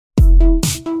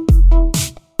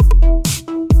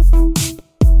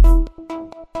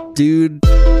Dude. Yeah,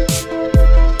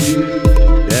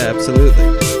 absolutely.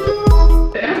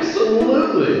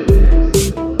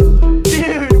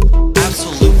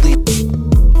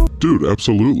 Dude,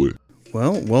 absolutely.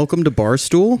 Well, welcome to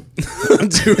Barstool.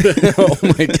 Dude, oh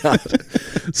my God.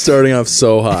 Starting off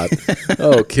so hot.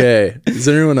 Okay. Is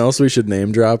there anyone else we should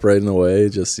name drop right in the way?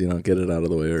 Just, get it out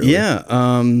of the way early. Yeah.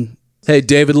 Hey,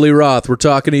 David Lee Roth, we're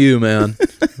talking to you, man.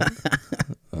 I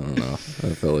don't know.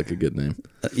 That felt like a good name.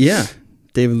 Yeah.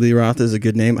 David Lee Roth is a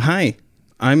good name. Hi,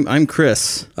 I'm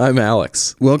Chris. I'm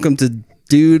Alex. Welcome to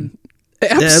Dude.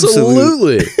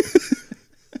 Absolutely.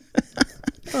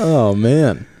 Oh,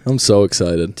 man. I'm so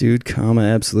excited. Dude,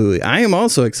 absolutely. I am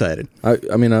also excited.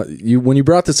 I mean, when you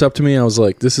brought this up to me, I was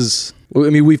like,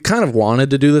 we've kind of wanted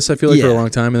to do this, I feel like, for a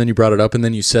long time, and then you brought it up, and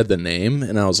then you said the name,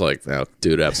 and I was like, oh,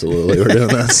 dude, absolutely, we're doing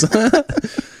this.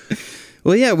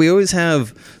 Well, yeah, we always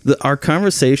have our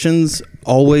conversations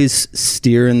always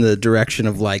steer in the direction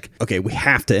of like, okay, we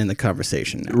have to end the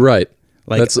conversation now. Right.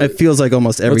 Like it feels like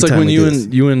almost every time. It's like when you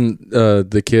and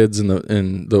the kids and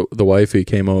the wifey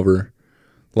came over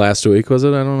last week, was it?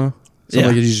 I don't know. Something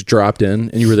like you just dropped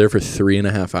in and you were there for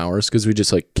 3.5 hours because we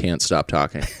just like can't stop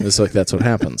talking. It's like that's what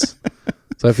happens.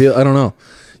 So I don't know.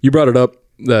 You brought it up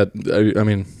that I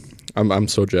mean, I'm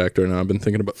so jacked right now. I've been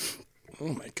thinking about.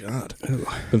 Oh my God.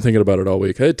 Been thinking about it all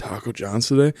week. I had Taco John's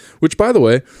today, which by the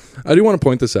way, I do want to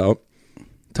point this out.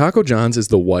 Taco John's is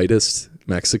the whitest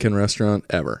Mexican restaurant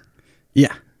ever.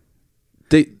 Yeah.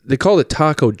 They called it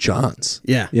Taco John's.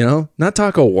 Yeah. Not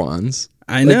Taco Juan's.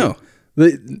 I know.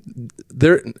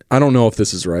 I don't know if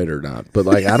this is right or not, but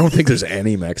like I don't think there's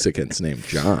any Mexicans named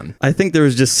John. I think there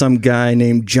was just some guy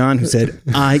named John who said,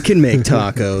 I can make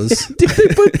tacos. Dude, they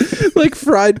put like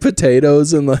fried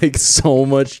potatoes and like so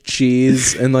much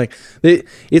cheese and like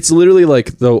it's literally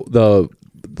like the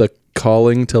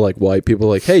calling to like white people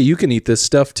like, hey, you can eat this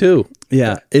stuff too.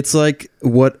 Yeah, it's like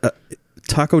what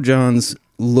Taco John's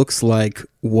looks like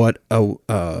what a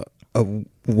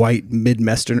white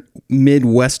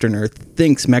Midwesterner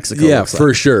thinks Mexico looks like.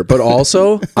 For sure. But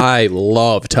also, I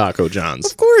love Taco John's.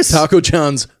 Of course. Taco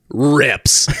John's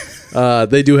rips.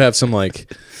 They do have some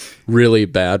like really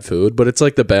bad food, but it's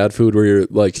like the bad food where you're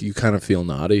like you kind of feel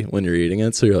naughty when you're eating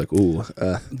it, so you're like, ooh.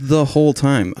 The whole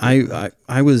time.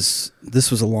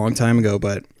 This was a long time ago,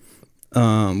 but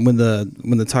when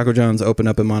the Taco John's opened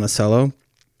up in Monticello,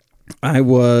 I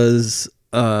was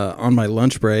on my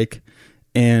lunch break.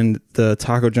 And the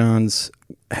Taco John's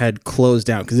had closed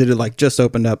down because it had like just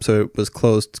opened up, so it was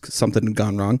closed. Something had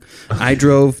gone wrong. I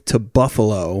drove to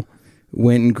Buffalo,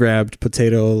 went and grabbed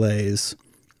potato olays,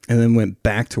 and then went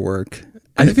back to work.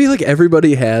 I feel like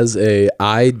everybody has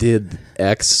I did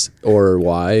X or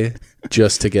Y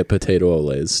just to get potato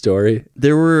olays story.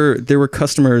 There were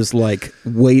customers like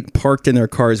parked in their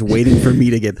cars waiting for me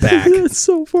to get back. That's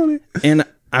so funny. And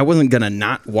I wasn't gonna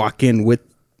not walk in with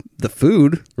the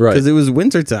food, right? Because it was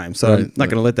wintertime, so I'm not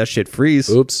gonna let that shit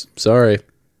freeze. Oops, sorry.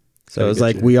 So it's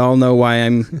like we all know why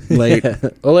I'm late.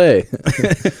 Olay.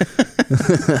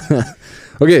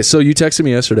 Okay, so you texted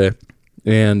me yesterday,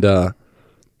 and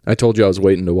I told you I was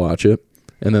waiting to watch it,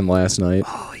 and then last night,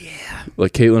 oh yeah,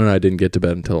 like Caitlin and I didn't get to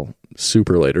bed until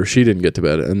super late, or she didn't get to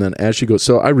bed, and then as she goes,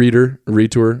 so I read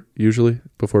to her usually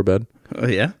before bed. Oh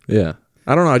yeah, yeah.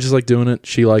 I don't know. I just like doing it.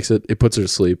 She likes it. It puts her to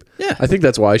sleep. Yeah. I think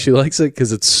that's why she likes it,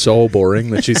 because it's so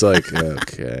boring that she's like,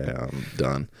 okay, I'm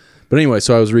done. But anyway,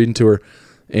 so I was reading to her,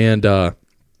 and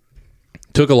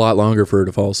took a lot longer for her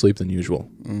to fall asleep than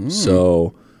usual. Mm.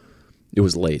 So it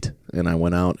was late, and I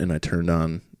went out and I turned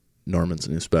on Norman's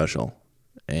new special,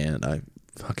 and I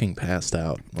fucking passed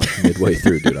out like midway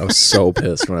through, dude. I was so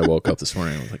pissed when I woke up this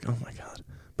morning. I was like, oh my God.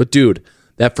 But dude,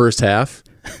 that first half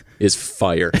is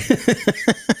fire.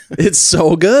 It's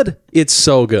so good. It's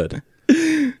so good.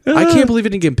 I can't believe it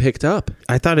didn't get picked up.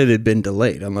 I thought it had been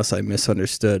delayed, unless I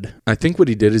misunderstood. I think what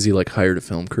he did is he like hired a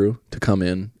film crew to come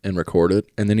in and record it,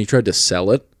 and then he tried to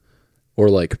sell it or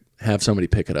like have somebody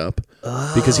pick it up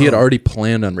because he had already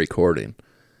planned on recording.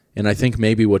 And I think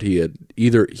maybe what he had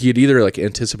either like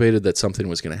anticipated that something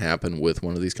was going to happen with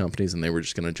one of these companies and they were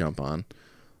just going to jump on,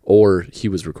 or he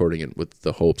was recording it with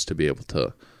the hopes to be able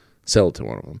to sell it to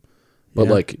one of them. But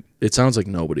like, it sounds like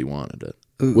nobody wanted it,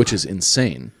 which is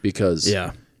insane because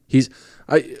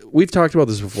we've talked about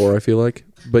this before, I feel like,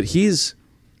 but he's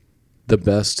the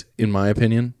best, in my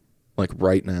opinion, like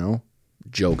right now,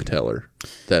 joke teller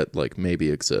that like maybe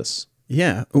exists.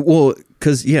 Yeah. Well,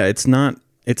 because it's not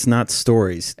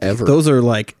stories. Ever. Those are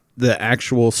like the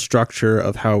actual structure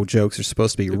of how jokes are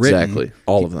supposed to be written. Exactly.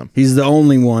 All of them. He's the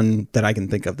only one that I can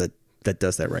think of that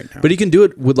does that right now. But he can do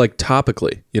it with like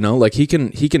topically, like he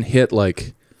can hit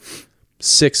like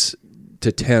 6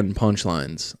 to 10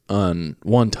 punchlines on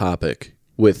one topic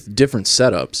with different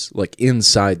setups, like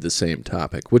inside the same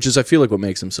topic, which is, I feel like, what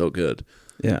makes him so good.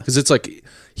 Yeah. Because it's like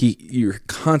you're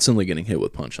constantly getting hit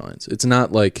with punchlines. It's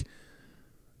not like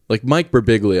Mike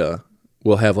Birbiglia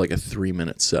will have like a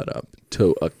 3-minute setup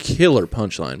to a killer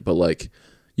punchline, but like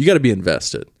you got to be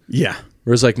invested. Yeah.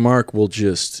 Whereas like Mark will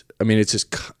just, I mean,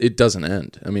 it doesn't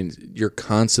end. I mean, you're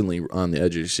constantly on the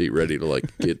edge of your seat ready to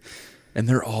like get, and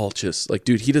they're all just like,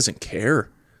 dude, he doesn't care.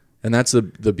 And that's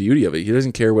the beauty of it. He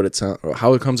doesn't care what it sounds, or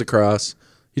how it comes across.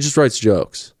 He just writes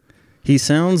jokes. He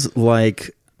sounds like,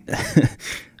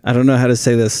 I don't know how to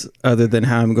say this other than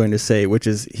how I'm going to say it, which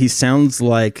is he sounds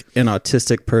like an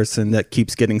autistic person that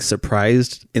keeps getting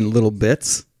surprised in little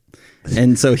bits.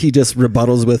 And so he just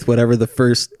rebuttals with whatever the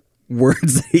first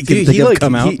words that he can think of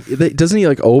come out. Doesn't he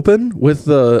like open with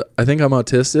the, I think I'm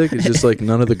autistic? It's just like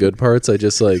none of the good parts. I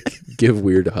just like give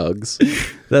weird hugs.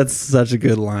 That's such a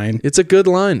good line. It's a good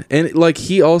line. And like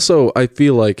he also, I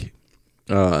feel like,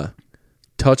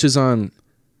 touches on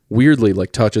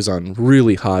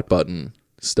really hot button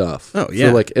stuff. Oh, yeah.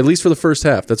 For like, at least for the first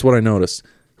half. That's what I noticed.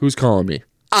 Who's calling me?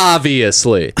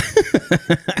 Obviously.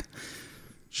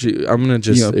 I'm going to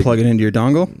just... You gonna plug it into your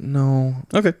dongle? No.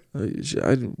 Okay. You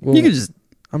can just...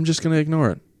 I'm just going to ignore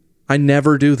it. I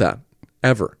never do that.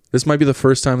 Ever. This might be the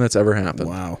first time that's ever happened.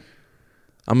 Wow.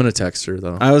 I'm going to text her,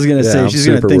 though. I was going to say, she's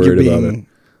going to think you're being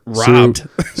robbed.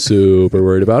 Super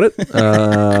worried about it.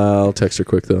 I'll text her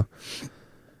quick, though.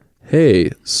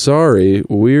 Hey, sorry,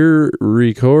 we're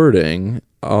recording.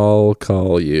 I'll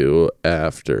call you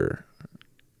after.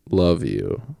 Love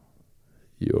you.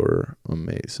 You're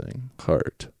amazing.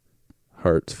 Heart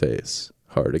face.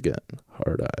 Heart again.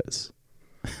 Heart eyes.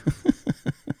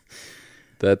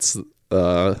 That's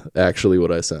actually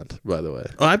what I sent, by the way.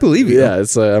 Oh, I believe you. Yeah,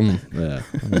 it's I'm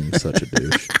such a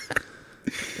douche.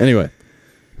 Anyway,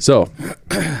 so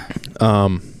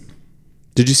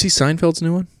did you see Seinfeld's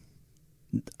new one?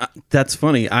 That's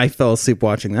funny. I fell asleep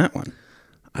watching that one.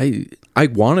 I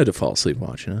wanted to fall asleep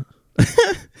watching it.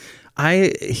 I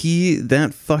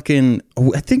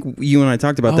think you and I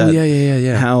talked about that.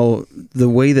 Yeah. How the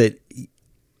way that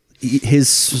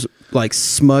his like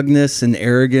smugness and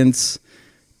arrogance,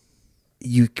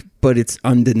 but it's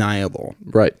undeniable.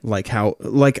 Right. Like how,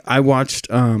 like I watched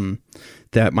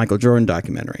that Michael Jordan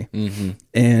documentary,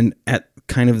 and at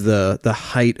kind of the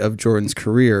height of Jordan's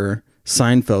career,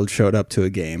 Seinfeld showed up to a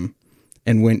game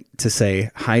and went to say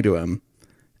hi to him,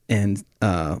 and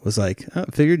was like,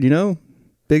 figured,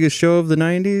 biggest show of the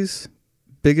 90s,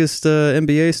 biggest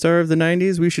NBA star of the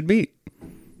 90s, we should meet.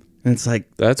 And it's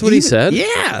like, that's what he said?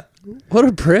 Yeah. What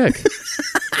a prick.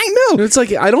 I know. It's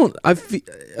like,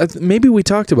 maybe we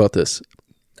talked about this.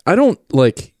 I don't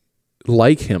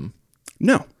like him.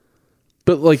 No.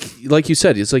 But like you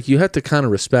said, it's like you have to kind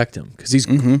of respect him because he's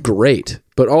great.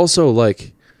 But also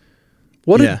like,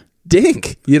 what a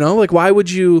dink, Like, why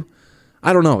would you?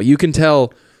 I don't know. You can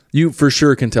tell. You for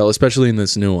sure can tell, especially in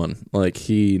this new one. Like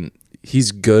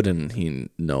he's good and he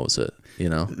knows it.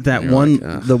 That one,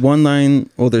 like, the one line.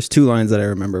 Well, there's two lines that I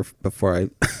remember before I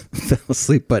fell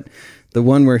asleep. But the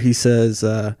one where he says,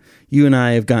 "You and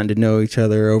I have gotten to know each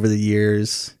other over the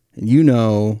years, and you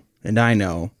know, and I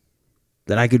know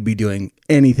that I could be doing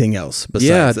anything else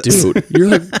besides this." Dude, you're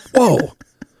like, whoa.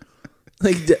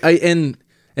 Like and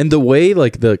the way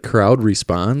like the crowd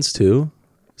responds too,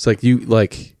 it's like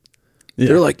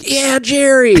they're like, yeah,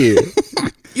 Jerry,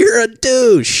 you're a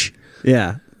douche.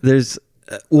 Yeah, there's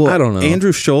I don't know.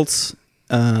 Andrew Schultz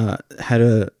had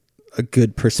a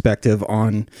good perspective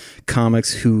on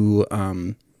comics who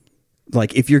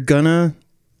like if you're gonna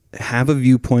have a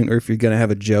viewpoint or if you're gonna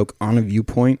have a joke on a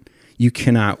viewpoint, you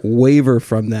cannot waver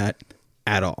from that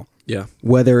at all. Yeah,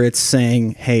 whether it's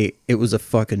saying, hey, it was a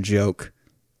fucking joke,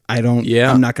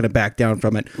 I'm not going to back down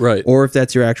from it. Right. Or if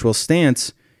that's your actual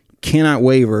stance, cannot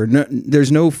waver. No,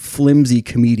 there's no flimsy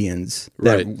comedians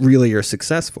that really are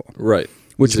successful. Right.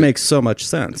 Which makes so much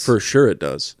sense. For sure it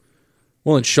does.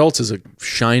 Well, and Schultz is a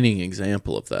shining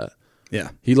example of that. Yeah.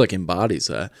 He like embodies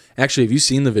that. Actually, have you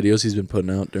seen the videos he's been putting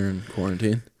out during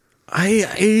quarantine?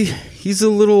 He's a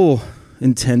little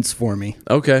intense for me.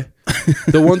 Okay.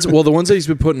 The ones that he's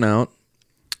been putting out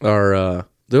are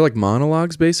they're like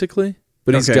monologues basically.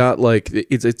 But he's got like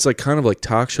it's like kind of like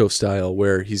talk show style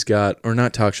where he's got, or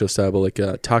not talk show style, but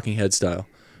like talking head style,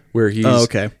 where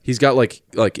he's got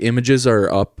like images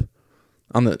are up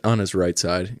on his right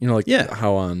side,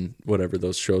 how on whatever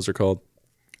those shows are called.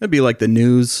 It'd be like the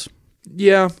news.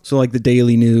 Yeah. So like the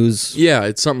daily news. Yeah,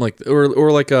 it's something like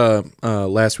or like a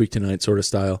Last Week Tonight sort of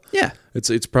style. Yeah.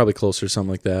 It's probably closer,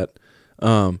 something like that.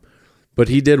 But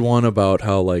he did one about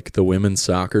how like the women's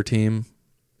soccer team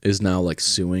is now like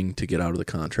suing to get out of the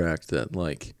contract that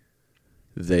like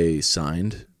they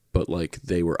signed, but like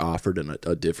they were offered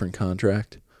a different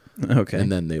contract. Okay.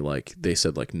 And then they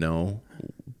said like, no,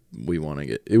 we want to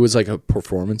get, it was like a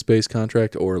performance based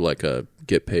contract or like a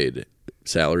get paid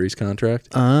salaries contract.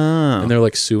 Oh. And they're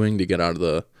like suing to get out of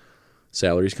the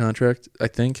salaries contract, I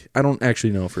think. I don't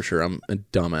actually know for sure. I'm a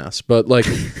dumbass. But like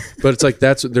but it's like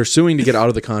they're suing to get out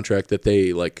of the contract that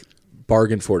they like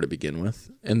bargained for to begin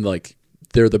with. And like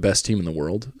they're the best team in the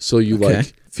world. So you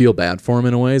like feel bad for them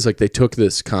in a way. It's like they took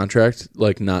this contract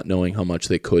like not knowing how much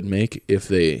they could make if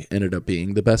they ended up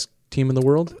being the best team in the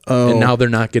world. Oh. And now they're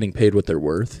not getting paid what they're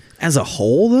worth. As a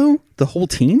whole though? The whole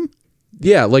team?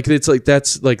 Yeah, like it's like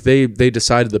that's like they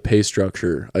decided the pay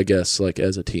structure, I guess, like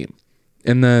as a team.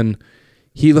 And then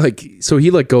he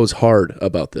goes hard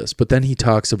about this, but then he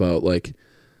talks about like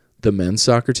the men's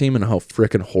soccer team and how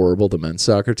freaking horrible the men's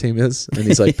soccer team is. And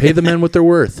he's like, pay the men what they're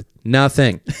worth.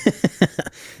 Nothing.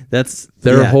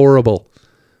 They're horrible.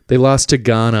 They lost to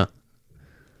Ghana.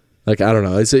 Like, I don't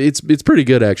know. It's pretty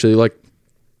good actually. Like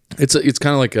it's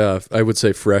kind of like I would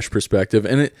say fresh perspective.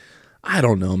 And I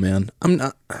don't know, man.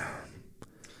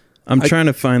 I'm trying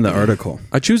to find the article.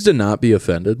 I choose to not be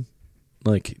offended.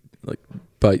 Like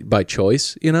by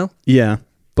choice, you know? Yeah.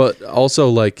 But also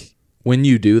like when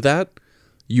you do that,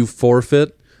 you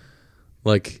forfeit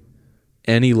like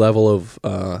any level of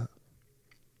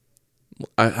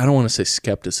I don't want to say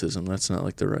skepticism, that's not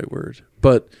like the right word,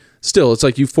 but still it's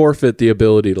like you forfeit the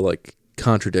ability to like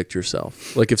contradict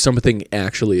yourself. Like if something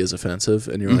actually is offensive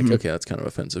and you're like, okay, that's kind of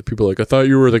offensive, people are like, I thought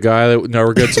you were the guy that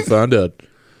never gets offended.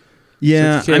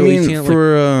 Yeah, so I mean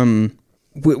for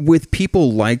with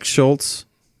people like Schultz,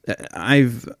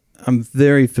 I'm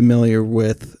very familiar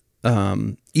with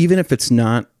even if it's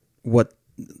not what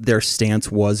their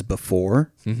stance was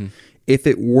before, if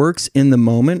it works in the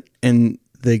moment and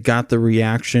they got the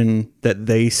reaction that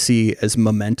they see as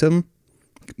momentum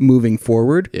moving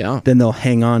forward, then they'll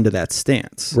hang on to that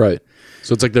stance. Right.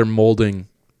 So it's like they're molding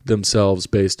themselves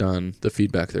based on the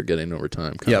feedback they're getting over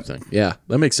time kind of thing. Yeah,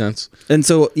 that makes sense. And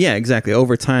so, yeah, exactly.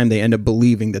 Over time, they end up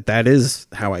believing that is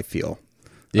how I feel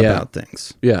about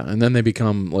things. Yeah, and then they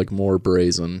become like more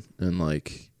brazen and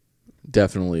like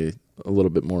definitely a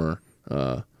little bit more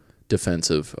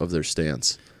defensive of their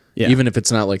stance. Yeah. Even if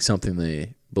it's not like something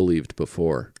they believed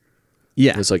before.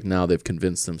 Yeah. It's like now they've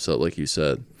convinced themselves, like you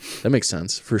said. That makes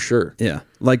sense, for sure. Yeah.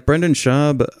 Like Brendan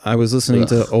Schaub, I was listening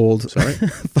to old Fighter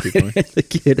the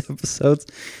Kid episodes,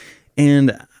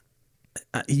 and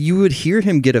you would hear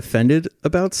him get offended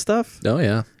about stuff. Oh,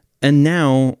 yeah. And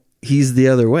now he's the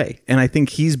other way. And I think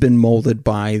he's been molded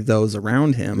by those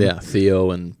around him. Yeah,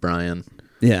 Theo and Brian.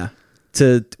 Yeah.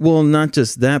 Not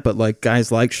just that, but like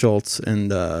guys like Schultz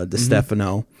and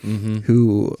DeStefano,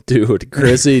 who... Dude,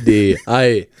 Chrissy D.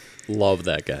 I love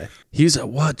that guy.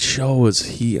 What show was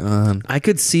he on? I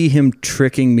could see him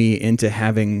tricking me into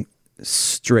having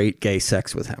straight gay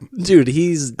sex with him. Dude,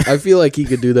 I feel like he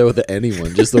could do that with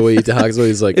anyone. Just the way he talks,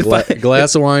 he's like,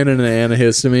 glass of wine and an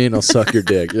antihistamine, and I'll suck your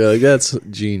dick. You're like, that's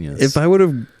genius. If I would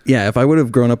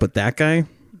have grown up with that guy,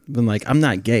 been like, I'm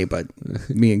not gay, but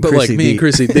me and Chrissy D. And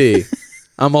Chrissy D.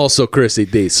 I'm also Chrissy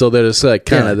D. So there's like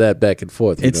kind of that back and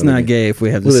forth. It's not gay if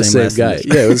we have the same guy.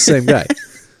 Yeah, it was the same guy.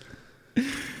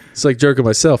 It's like jerking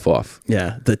myself off.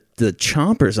 Yeah, the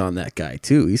chompers on that guy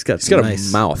too. He's got a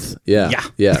mouth. Yeah.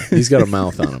 He's got a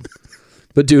mouth on him.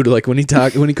 But dude, like when he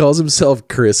calls himself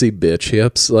Chrissy bitch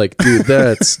hips, like dude,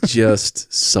 that's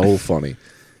just so funny.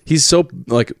 He's so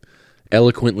like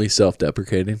eloquently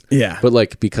self-deprecating. Yeah. But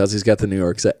like because he's got the New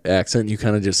York accent, you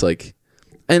kind of just like,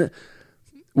 and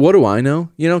what do I know?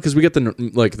 You know, because we get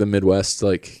the Midwest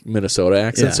like Minnesota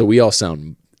accent, so we all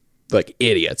sound like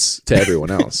idiots to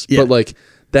everyone else. But like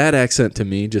that accent to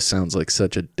me just sounds like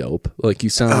such a dope. Like you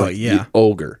sound like the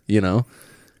ogre, you know?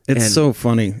 It's so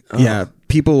funny. Yeah.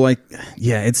 People like,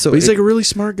 it's so... But he's like a really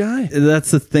smart guy.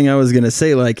 That's the thing I was going to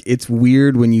say. Like, it's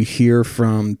weird when you hear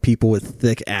from people with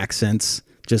thick accents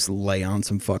just lay on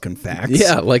some fucking facts.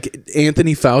 Yeah, like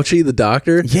Anthony Fauci, the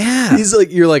doctor. Yeah. He's like,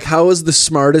 you're like, how is the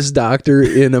smartest doctor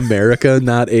in America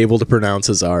not able to pronounce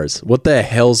his R's? What the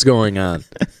hell's going on?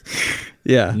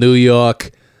 Yeah. New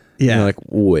York. Yeah. And you're like,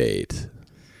 wait,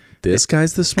 this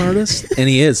guy's the smartest? And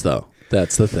he is, though.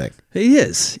 That's the thing. He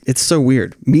is. It's so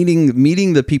weird.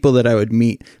 Meeting the people that I would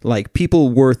meet, like people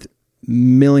worth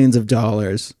millions of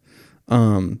dollars.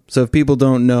 So if people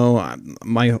don't know,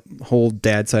 my whole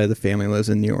dad side of the family lives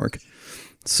in New York.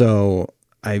 So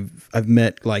I've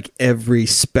met like every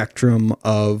spectrum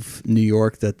of New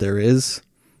York that there is.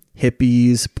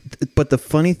 Hippies. But the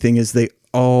funny thing is they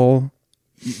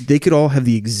could all have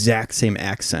the exact same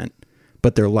accent,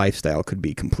 but their lifestyle could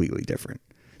be completely different.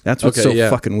 That's what's Okay, so yeah.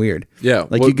 fucking weird. Yeah,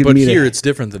 Like well, you could but meet here a, it's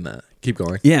different than that. Keep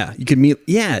going. yeah, you could meet.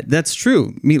 Yeah, that's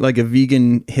true. Meet like a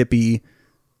vegan hippie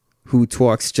who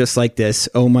talks just like this.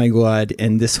 Oh my god!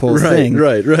 And this whole thing.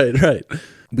 Right.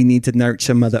 We need to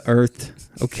nurture Mother Earth.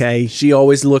 Okay. She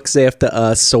always looks after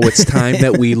us, so it's time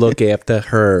that we look after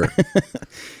her.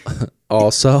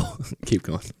 Also, keep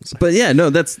going. I'm sorry. But yeah, no,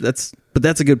 that's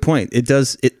a good point. It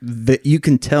does that you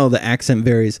can tell the accent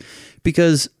varies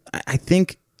because I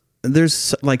think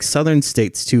there's like southern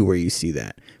states too where you see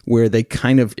that where they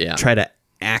kind of Yeah. try to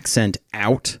accent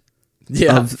out.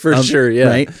 Yeah, for of- sure. Yeah,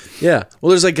 right? Yeah. Well,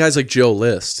 there's like guys like Joe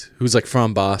List, who's like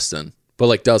from Boston, but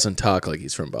like doesn't talk like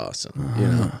he's from Boston. You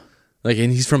know, like,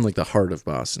 and he's from like the heart of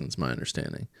Boston, is my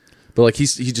understanding. But like he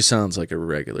just sounds like a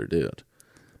regular dude.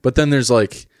 But then there's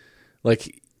like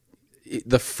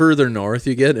the further north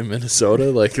you get in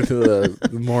Minnesota, like the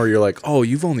more you're like, oh,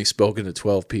 you've only spoken to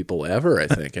 12 people ever. I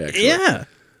think actually. Yeah.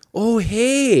 Oh,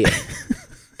 hey,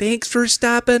 thanks for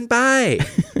stopping by.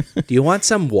 Do you want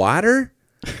some water?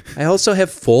 I also have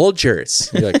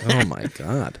Folgers. You're like, oh my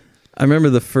God. I remember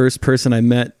the first person I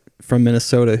met from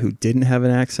Minnesota who didn't have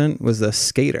an accent was a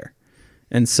skater.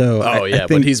 And so Oh, I yeah, think,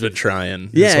 but he's been trying.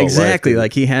 his yeah, whole exactly. life.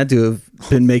 Like he had to have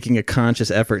been making a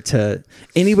conscious effort to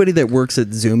anybody that works at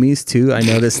Zoomies too. I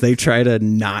noticed they try to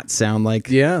not sound like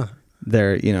Yeah.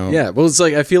 they're, you know, Yeah. Well, it's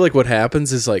like, I feel like what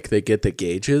happens is like they get the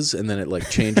gauges and then it like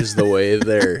changes the way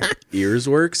their ears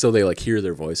work. So they like hear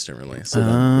their voice differently. So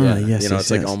Ah, then, yes, you know, yes,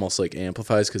 it's like yes. almost like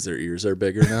amplifies because their ears are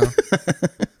bigger now.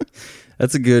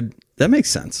 that makes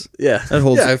sense. Yeah. That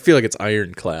holds- Yeah. I feel like it's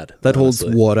ironclad. That holds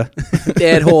honestly. water.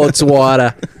 It holds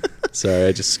water. Sorry,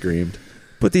 I just screamed.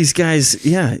 But these guys,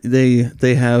 yeah,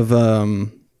 they have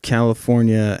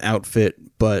California outfit,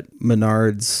 but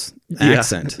Menard's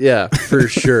accent. Yeah, for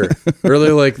sure. Or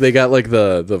they got like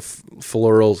the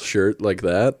floral shirt like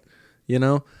that, you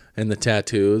know, and the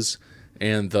tattoos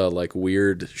and the like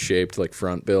weird shaped like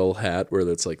front bill hat where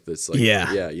it's like this like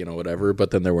Yeah. you know, whatever,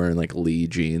 but then they're wearing like Lee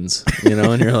jeans, you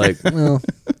know, and you're like, well,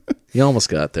 you almost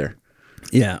got there.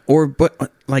 Yeah,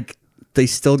 but like they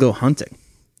still go hunting.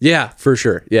 Yeah, for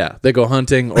sure. Yeah. They go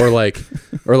hunting or like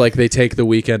they take the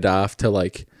weekend off to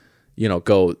like, you know,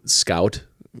 go scout,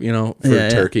 you know, for Yeah, yeah.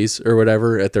 turkeys or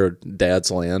whatever at their dad's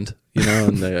land, you know,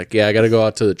 and they're like, yeah, I got to go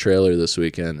out to the trailer this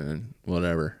weekend and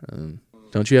whatever.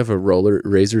 Don't you have a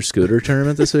razor scooter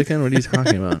tournament this weekend? What are you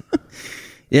talking about?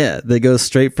 Yeah, they go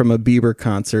straight from a Bieber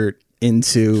concert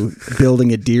into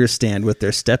building a deer stand with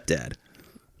their stepdad.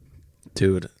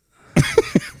 Dude,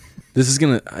 this is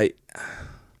going to,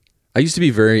 I used to be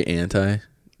very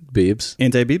anti-Biebs.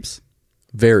 Anti-Beeps?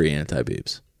 Very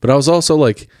anti-Biebs. But I was also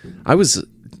like,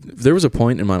 there was a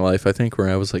point in my life, I think, where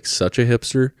I was like such a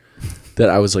hipster that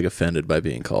I was like offended by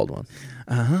being called one.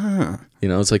 You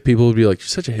know, it's like people would be like, you're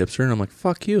such a hipster. And I'm like,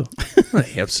 fuck you. I'm not a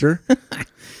hipster.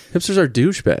 Hipsters are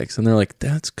douchebags. And they're like,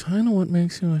 that's kind of what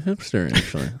makes you a hipster,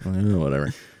 actually. I'm like, "Oh,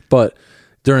 whatever. But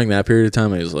during that period of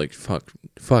time, I was like,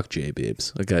 fuck Jay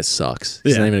Biebs. That guy sucks.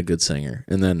 He's Yeah. not even a good singer.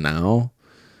 And then now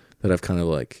that I've kind of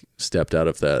like stepped out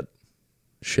of that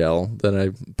shell that I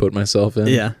put myself in.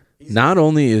 Yeah. Not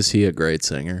only is he a great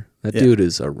singer, that dude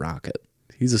is a rocket.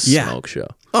 He's a Yeah. smoke show.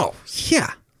 Oh,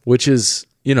 yeah. Which is,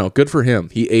 you know, good for him.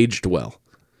 He aged well.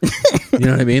 You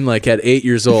know what I mean? Like at 8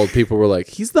 years old, people were like,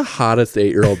 he's the hottest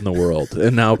 8-year-old in the world.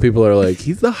 And now people are like,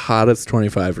 he's the hottest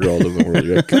 25-year-old in the world.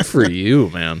 You're like, good for you,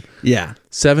 man. Yeah.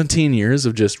 17 years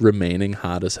of just remaining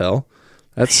hot as hell.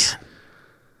 That's...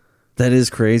 That is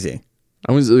crazy.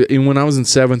 When I was in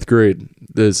 7th grade,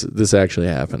 this actually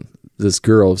happened. This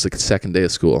girl, it was like the second day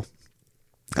of school.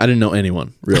 I didn't know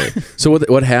anyone really. So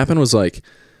what happened was like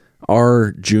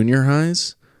our junior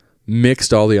highs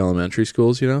mixed all the elementary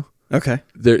schools. You know, Okay.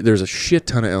 there's a shit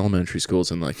ton of elementary schools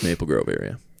in like Maple Grove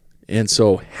area, and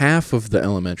so half of the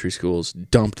elementary schools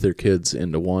dumped their kids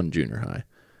into one junior high,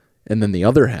 and then the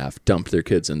other half dumped their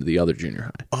kids into the other junior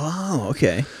high. Oh,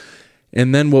 okay.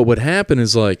 And then what would happen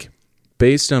is like,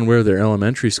 based on where their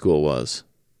elementary school was,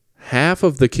 half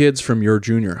of the kids from your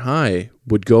junior high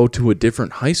would go to a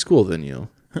different high school than you.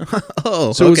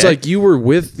 Oh, So it was like you were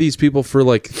with these people for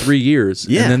like 3 years,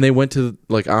 Yeah. and then they went to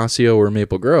like Osseo or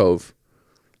Maple Grove,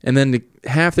 and then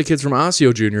half the kids from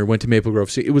Osseo Junior went to Maple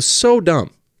Grove. It was so dumb.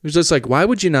 It was just like, why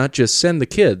would you not just send the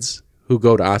kids who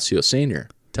go to Osseo Senior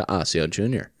to Osseo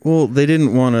Junior? Well, they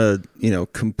didn't want to,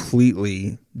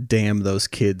 completely damn those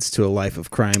kids to a life of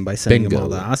crime by sending them all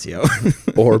to Bingo. Osseo.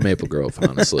 Or Maple Grove,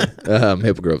 honestly.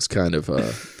 Maple Grove's kind of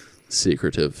a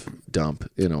secretive dump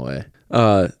in a way.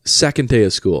 Second day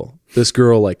of school, this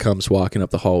girl like comes walking up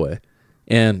the hallway,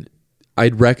 and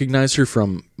I'd recognize her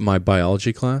from my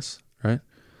biology class, right?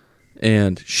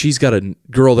 And she's got a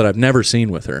girl that I've never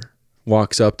seen with her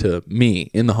walks up to me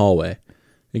in the hallway.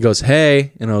 He goes,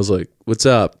 "Hey," and I was like, "What's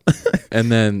up?"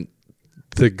 And then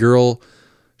the girl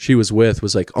she was with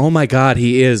was like, "Oh my God,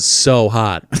 he is so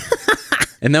hot."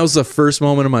 And that was the first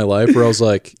moment of my life where I was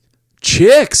like,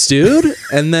 "Chicks, dude."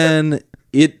 And then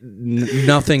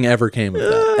nothing ever came of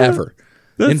that, ever.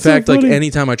 In fact, like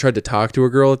anytime I tried to talk to a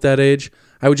girl at that age,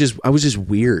 I was just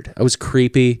weird. I was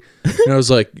creepy. And I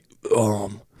was like,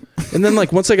 and then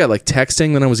like once I got like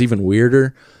texting, then I was even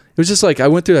weirder. It was just like I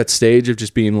went through that stage of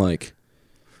just being like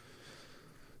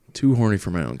too horny for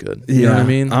my own good. You know what I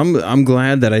mean? I'm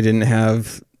glad that I didn't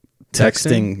have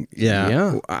texting.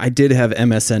 Yeah. I did have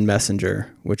MSN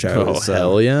Messenger, which I was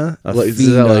hell yeah. a Is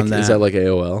fiend on that like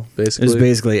AOL basically? It's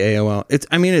basically AOL. It's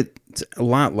a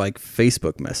lot like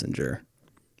Facebook Messenger.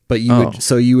 But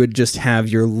you would just have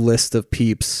your list of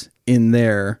peeps in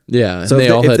there. Yeah, so and they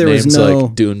all had names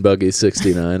like Dune Buggy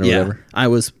 69 or whatever. I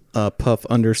was Puff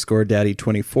 _ Daddy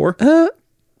 24. I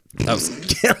was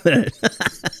killing it.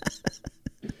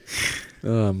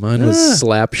 Mine was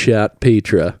Slapshot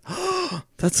Petra.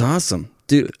 That's awesome,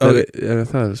 dude. Okay. I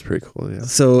thought it was pretty cool. Yeah.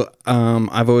 So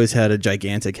I've always had a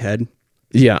gigantic head.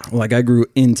 Yeah. Like I grew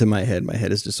into my head. My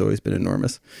head has just always been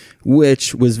enormous,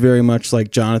 which was very much like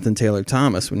Jonathan Taylor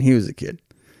Thomas when he was a kid.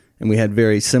 And we had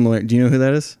very similar. Do you know who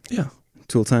that is? Yeah.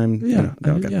 Tool Time? Yeah.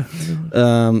 Okay.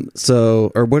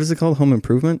 Or what is it called? Home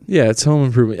Improvement? Yeah, it's Home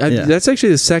Improvement. That's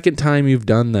actually the second time you've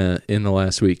done that in the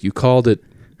last week. You called it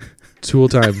Tool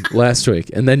Time last week,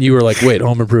 and then you were like, wait,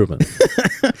 Home Improvement.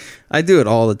 I do it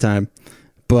all the time.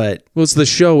 But well, it's the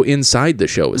show inside the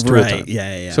show is Tool Time.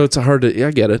 Yeah. So it's hard to. Yeah,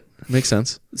 I get it. Makes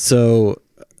sense. So,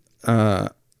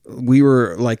 we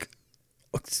were like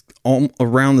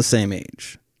around the same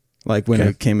age, like when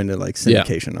it came into like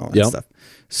syndication and all that stuff.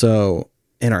 So,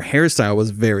 and our hairstyle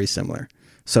was very similar.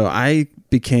 So I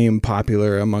became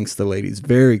popular amongst the ladies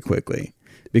very quickly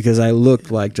because I looked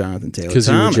like Jonathan Taylor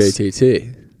Thomas. Because you were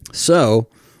JTT. So,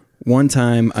 one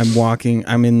time I'm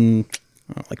in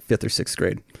like 5th or 6th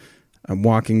grade. I'm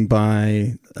walking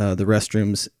by the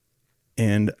restrooms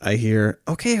and I hear,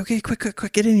 okay,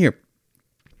 quick, get in here.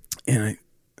 And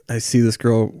I see this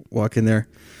girl walk in there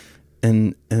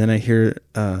and then I hear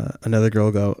another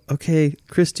girl go, okay,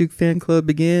 Chris Duke fan club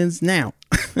begins now.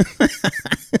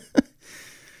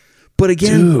 But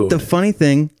again, the funny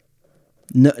thing,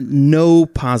 no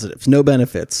positives, no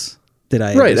benefits did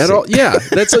I right ever at see. all. Yeah,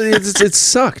 that's it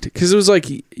sucked because it was like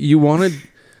you wanted.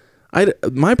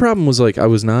 My problem was like I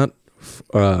was not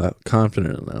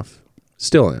confident enough.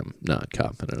 Still am not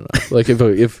confident enough. Like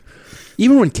if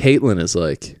even when Caitlin is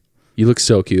like, "You look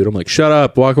so cute," I'm like, "Shut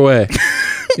up, walk away."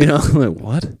 You know, I'm like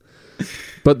what?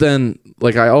 But then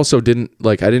like I also didn't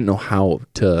know how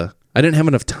to. I didn't have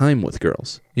enough time with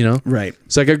girls, you know? Right.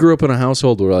 It's like I grew up in a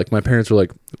household where like my parents were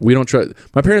like, we don't try.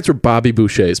 My parents were Bobby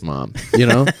Boucher's mom, you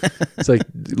know? It's like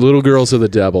little girls are the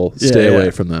devil. Stay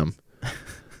away from them.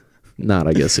 Not,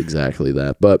 I guess, exactly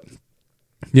that. But,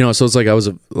 you know, so it's like I was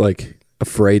like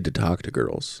afraid to talk to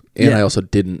girls. And I also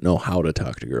didn't know how to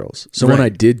talk to girls. So when I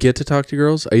did get to talk to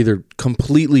girls, I either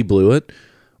completely blew it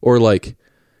or like,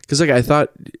 because like I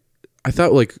thought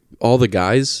like all the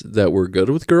guys that were good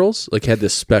with girls like had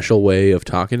this special way of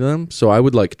talking to them. So I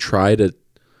would like try to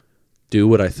do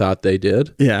what I thought they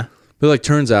did. Yeah. But like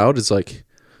turns out it's like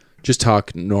just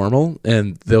talk normal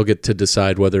and they'll get to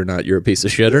decide whether or not you're a piece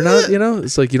of shit or not, you know?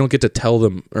 It's like you don't get to tell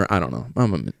them or I don't know.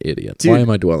 I'm an idiot. Dude, why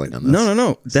am I dwelling on this?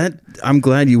 No. I'm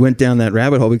glad you went down that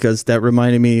rabbit hole because that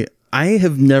reminded me I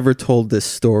have never told this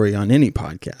story on any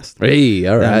podcast. Hey,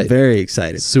 all right. I'm very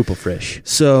excited. Super fresh.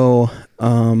 So,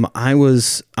 I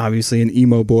was obviously an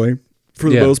emo boy for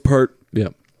the most part. Yeah.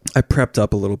 I prepped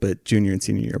up a little bit junior and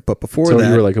senior year, but before that,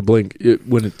 you were like a Blink.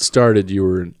 When it started, you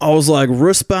were. I was like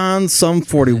wristband, Sum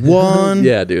 41.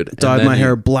 Yeah, dude. Dyed my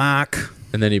hair black.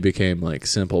 And then you became like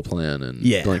Simple Plan and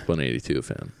Blink 182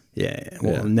 fan. Yeah.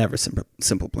 Well, never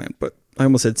Simple Plan, but I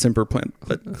almost said Simper Plan.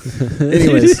 But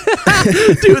anyways,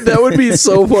 dude, that would be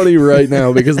so funny right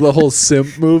now because of the whole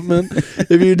simp movement.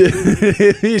 If you did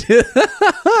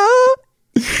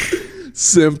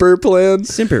Simper Plan.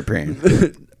 Simper Plan.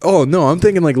 Oh no, I'm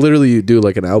thinking like literally you do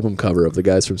like an album cover of the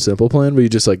guys from Simple Plan, but you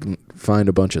just like find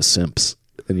a bunch of simps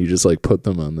and you just like put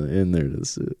them in there.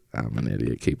 I'm an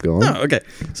idiot. Keep going. Oh, okay.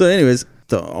 So, anyways,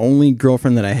 the only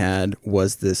girlfriend that I had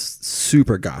was this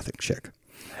super gothic chick.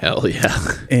 Hell yeah.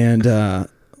 And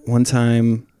one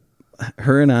time,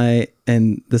 her and I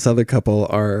and this other couple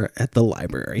are at the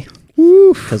library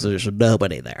because there's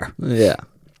nobody there. Yeah.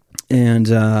 And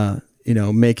you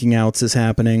know, making outs is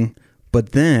happening.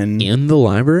 But then in the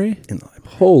library? In the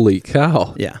library. Holy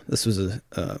cow. Yeah. This was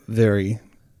a very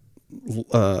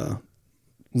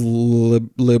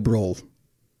liberal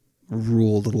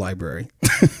rule the library.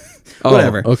 Oh,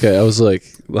 Whatever. Okay, I was like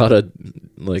a lot of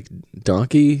like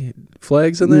donkey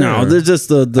flags in there. No, or- they're just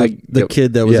the yep,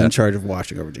 kid that was yeah. in charge of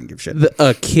watching over didn't give a shit.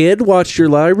 A kid watched your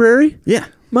library? Yeah.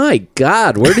 My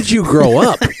God, where did you grow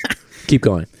up? Keep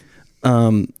going.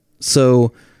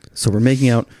 So we're making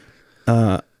out.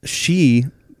 She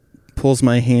pulls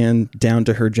my hand down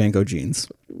to her Janko jeans,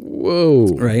 Whoa.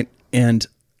 right? And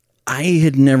I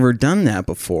had never done that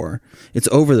before. It's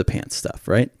over the pants stuff,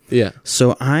 right? Yeah.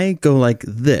 So I go like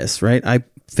this, right? I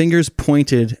fingers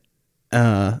pointed,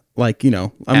 like, you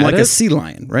know, I'm At like it? a sea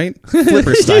lion, right?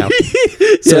 Flipper style.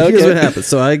 So Yeah, here's okay. what happens.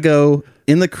 So I go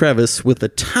in the crevice with the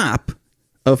top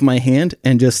of my hand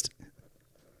and just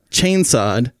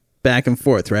chainsawed back and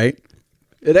forth, right?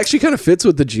 It actually kind of fits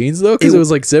with the jeans though, because it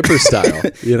was like zipper style,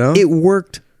 you know? It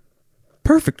worked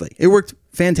perfectly. It worked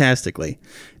fantastically.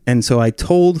 And so I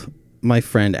told my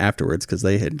friend afterwards, because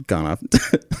they had gone off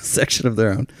a section of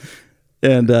their own.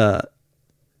 And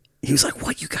he was like,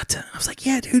 what, you got to? I was like,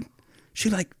 yeah, dude. She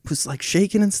like was like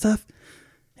shaking and stuff.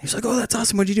 He was like, oh, that's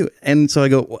awesome. What'd you do? And so I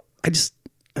go, well,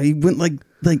 I went like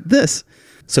this.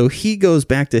 So he goes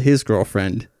back to his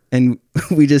girlfriend and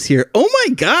we just hear, oh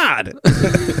my God.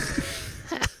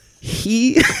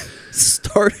 He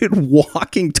started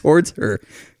walking towards her,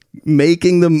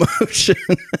 making the motion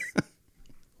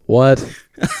What?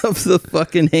 of the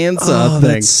fucking handsaw thing.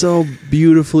 That's so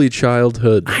beautifully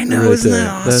childhood. I know, isn't that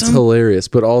awesome? That's hilarious.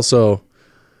 But also,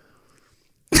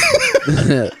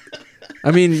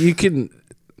 I mean, you can.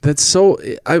 That's so.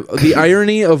 The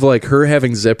irony of like her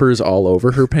having zippers all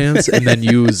over her pants and then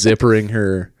you zippering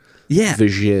her Yeah.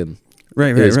 vagine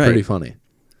Right. is pretty funny.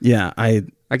 Yeah, I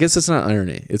guess it's not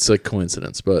irony. It's like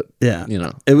coincidence, but yeah. you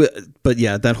know. But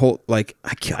yeah, that whole, like,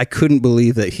 I couldn't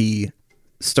believe that he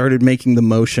started making the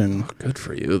motion Good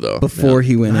for you though. before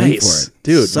he went in Nice. for it.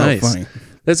 Dude, So nice. funny.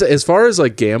 That's as far as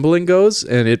like gambling goes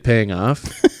and it paying off.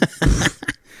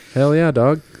 Hell yeah,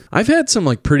 dog. I've had some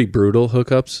like pretty brutal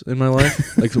hookups in my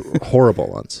life, like horrible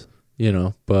ones, you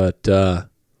know, but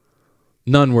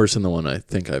none worse than the one I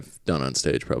think I've done on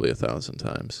stage probably 1,000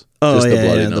 times. Oh, Just yeah, the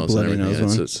bloody yeah, the nose bloody and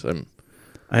everything. nose one. I'm,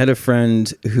 I had a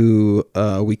friend who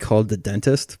we called the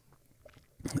dentist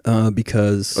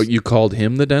because oh, you called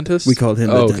him the dentist? We called him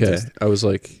the okay. dentist. I was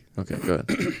like, okay, go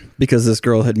ahead. because this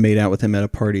girl had made out with him at a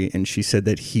party and she said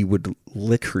that he would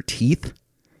lick her teeth.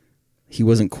 He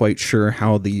wasn't quite sure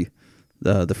how the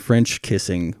French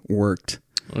kissing worked.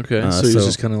 Okay, so he was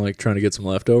just kind of like trying to get some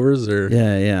leftovers, or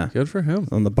Yeah. good for him.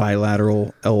 On the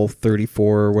bilateral L34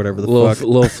 or whatever the fuck.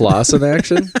 Little floss in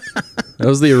action. That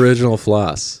was the original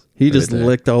floss. He right just there.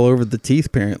 licked all over the teeth,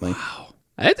 apparently.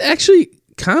 It actually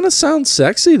kind of sounds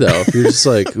sexy though. You're just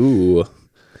like, ooh,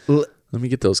 let me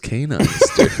get those canines,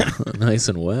 dude. Nice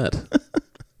and wet.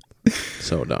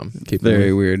 So dumb. Keep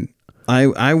Very moving. weird.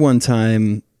 I one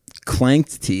time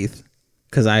clanked teeth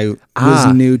because I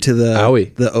was new to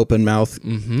Owie. the open mouth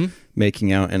Mm-hmm.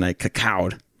 making out, and I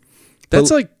cacawed.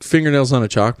 That's like fingernails on a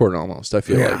chalkboard almost. I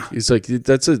feel Yeah. like it's like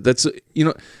that's a, you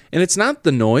know, and it's not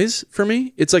the noise for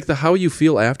me. It's like the how you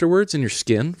feel afterwards in your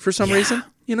skin for some reason.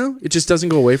 You know, it just doesn't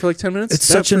go away for like 10 minutes. It's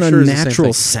That such an for sure is the same unnatural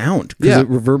thing. sound because Yeah. it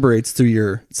reverberates through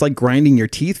your. It's like grinding your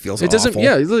teeth feels. It doesn't. awful.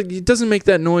 Yeah, it doesn't make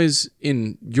that noise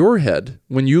in your head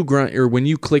when you grind or when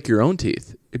you click your own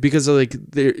teeth because like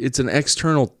it's an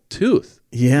external tooth.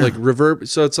 Yeah. like reverb.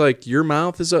 So it's like your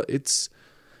mouth is it's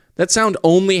that sound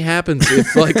only happens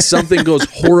if like something goes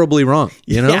horribly wrong.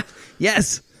 You know, Yeah.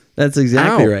 Yes, that's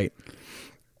exactly Ow. right.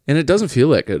 and it doesn't feel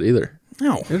that good either.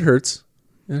 No. It hurts.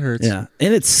 It hurts. Yeah,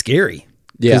 and it's scary.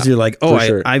 Yeah, because you're like, oh, for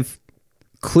sure. I've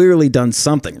clearly done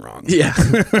something wrong. Yeah.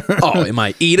 Oh, am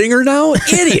I eating her now?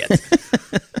 Idiot.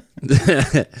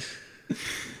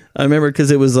 I remember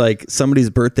because it was like somebody's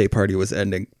birthday party was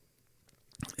ending,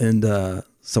 and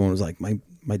someone was like,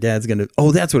 "My dad's gonna."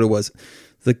 Oh, that's what it was.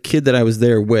 The kid that I was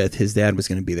there with, his dad was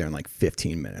gonna be there in like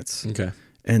 15 minutes, Okay.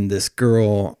 and this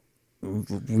girl,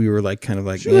 we were like, kind of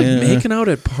like, You're like "Eh." making out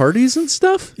at parties and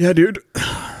stuff. Yeah, dude.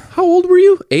 How old were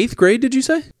you? 8th grade? Did you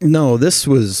say? No, this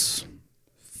was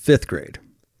 5th grade.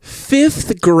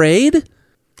 5th grade?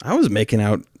 I was making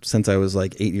out since I was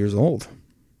like 8 years old.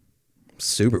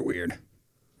 Super weird.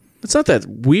 It's not that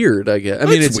weird, I guess. I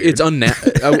mean, It's it's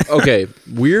unnatural. Okay,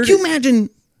 weird. Can you imagine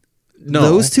No,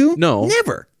 those two? No,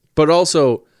 Never. But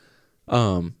also,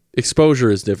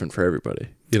 exposure is different for everybody.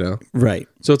 You know, Right.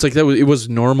 so it's like it was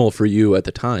normal for you at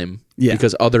the time, Yeah.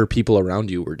 because other people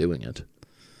around you were doing it.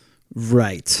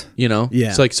 Right. You know, Yeah.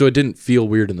 It's like so it didn't feel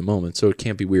weird in the moment, so it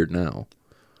can't be weird now.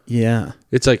 Yeah.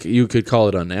 It's like you could call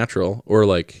it unnatural or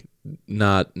like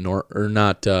not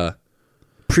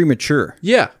Premature.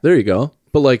 Yeah, there you go.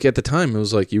 But like at the time, it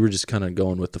was like you were just kind of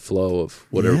going with the flow of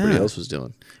what everybody else was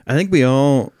doing. I think we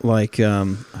all like.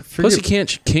 Plus, you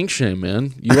can't kink shame,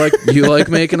 man. You like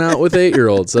making out with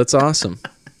 8-year-olds. That's awesome.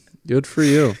 Good for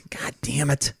you. God damn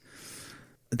it!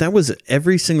 That was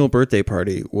every single birthday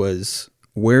party. Was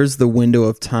where's the window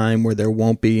of time where there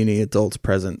won't be any adults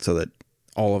present, so that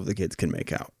all of the kids can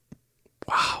make out.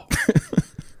 Wow.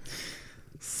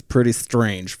 It's pretty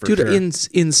strange, for dude. sure. In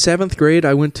 7th grade,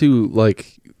 I went to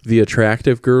like the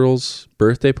attractive girl's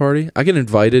birthday party. I get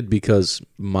invited because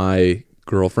my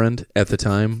girlfriend at the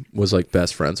time was like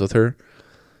best friends with her.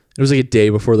 It was like a day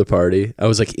before the party. I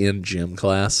was like in gym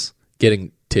class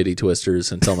getting titty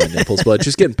twisters until my nipples bled,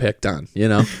 just getting picked on, you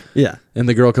know? Yeah. And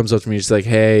the girl comes up to me, she's like,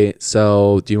 hey,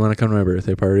 so do you want to come to my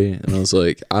birthday party? And I was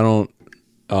like, I don't,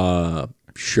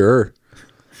 sure.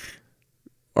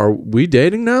 Are we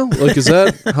dating now? Like, is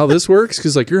that how this works?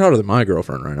 Because, like, you're hotter than my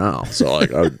girlfriend right now. So,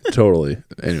 like, I would totally.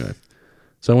 Anyway.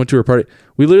 So I went to her party.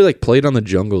 We literally, like, played on the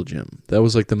jungle gym. That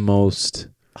was, like, the most.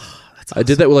 Oh, that's awesome. I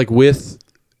did that, like, with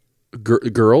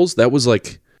girls. That was,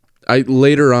 like, I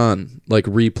later on, like,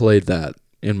 replayed that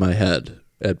in my head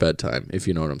at bedtime, if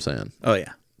you know what I'm saying. Oh,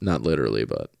 yeah. Not literally,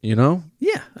 but, you know?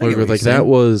 Yeah. Like, that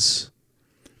was.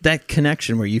 That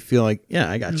connection where you feel like, yeah,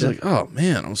 I got you. I was like, oh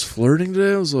man, I was flirting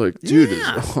today. I was like, dude,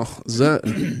 is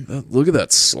that look at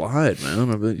that slide, man.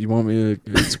 I bet you want me to,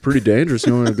 it's pretty dangerous.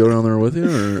 You want me to go down there with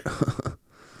you? Or?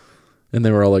 And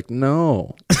they were all like,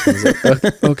 no. I was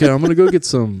like, okay, I'm going to go get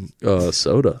some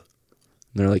soda.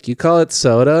 And they're like, you call it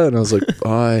soda? And I was like,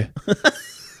 bye. I'm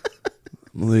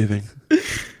leaving.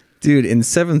 Dude, in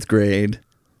 7th grade,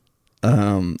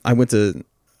 I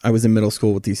was in middle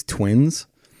school with these twins.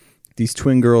 These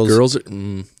twin girls,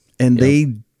 and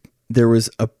there was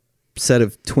a set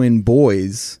of twin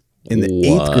boys in the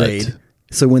 8th grade.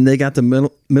 So when they got to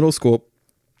middle school,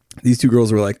 these two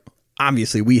girls were like,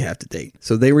 obviously we have to date.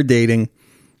 So they were dating,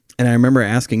 and I remember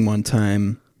asking one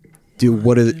time,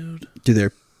 is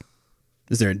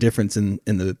there a difference in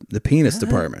the penis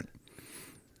department?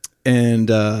 And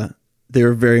they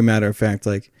were very matter of fact,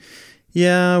 like,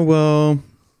 yeah, well,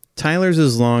 Tyler's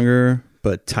is longer,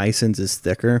 but Tyson's is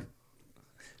thicker.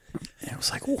 And I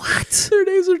was like, what? Their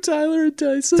names are Tyler and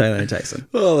Tyson. Tyler and Tyson.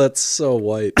 Oh, that's so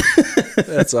white.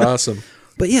 That's awesome.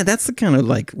 But yeah, that's the kind of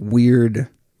like weird,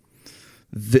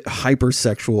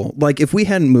 hypersexual. Like if we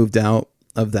hadn't moved out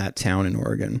of that town in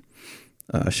Oregon,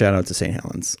 shout out to St.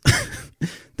 Helens,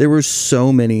 there were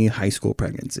so many high school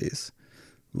pregnancies.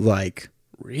 Like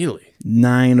really,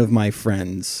 9 of my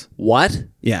friends. What?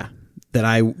 Yeah. That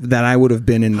I would have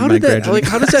been in how my did that, graduating like,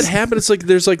 how does that happen? It's like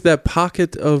there's like that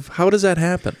pocket of how does that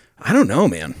happen? I don't know,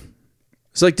 man.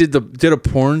 It's like did a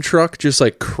porn truck just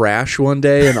like crash one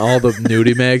day and all the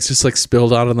nudie mags just like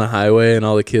spilled out on the highway and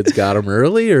all the kids got them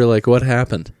early, or like what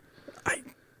happened?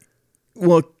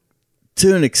 Well,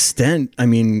 to an extent, I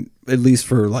mean, at least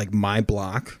for like my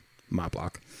block.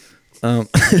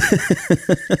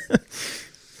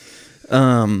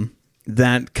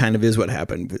 That kind of is what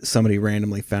happened. Somebody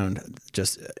randomly found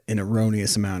just an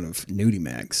erroneous amount of nudie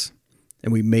mags,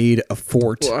 and we made a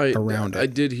fort around it. I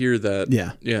did hear that.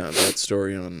 Yeah, that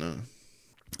story on.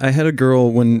 I had a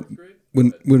girl when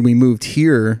we moved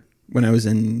here when I was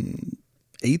in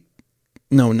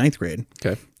 9th grade.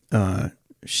 Okay.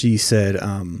 She said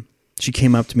she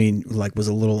came up to me and like was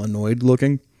a little annoyed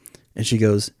looking, and she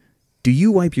goes, "Do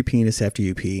you wipe your penis after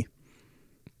you pee?"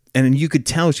 And then you could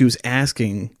tell she was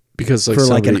asking. Because like for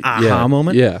like an aha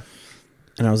moment. Yeah.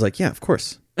 And I was like, yeah, of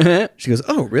course. She goes,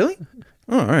 oh, really?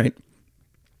 Oh, all right.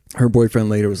 Her boyfriend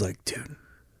later was like, dude,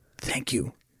 thank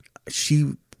you.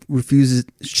 She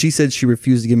said she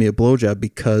refused to give me a blowjob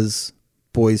because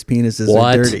boys' penises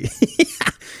are dirty.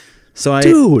 So I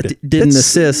didn't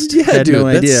assist. Yeah, had dude, no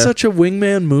idea. That's such a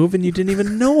wingman move and you didn't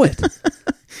even know it.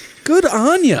 Good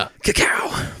on ya. Cacao.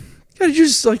 God, you're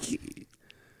just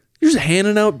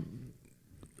handing out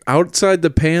outside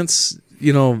the pants,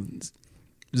 you know,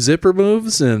 zipper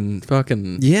moves and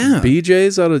fucking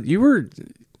BJs out of you were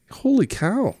holy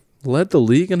cow. Led the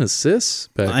league in assists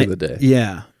back in the day.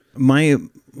 Yeah. I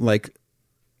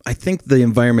think the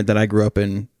environment that I grew up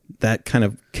in, that kind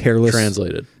of careless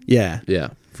translated. Yeah. Yeah.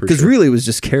 Because really it was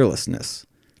just carelessness.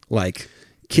 Like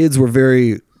kids were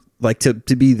very like to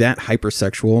be that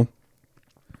hypersexual,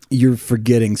 you're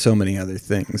forgetting so many other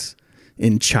things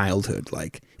in childhood.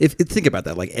 Like if think about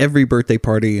that, like every birthday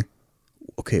party,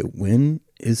 okay, when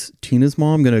is Tina's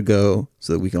mom gonna go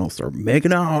so that we can all start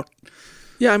making out?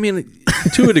 Yeah, I mean,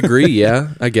 to a degree, yeah,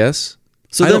 I guess.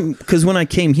 So then, because when I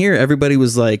came here, everybody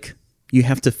was like, you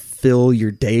have to fill your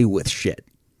day with shit.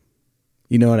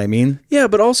 You know what I mean? Yeah,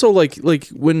 but also like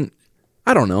when,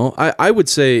 I don't know, I would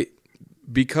say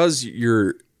because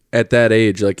you're at that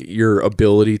age, like your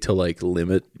ability to like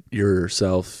limit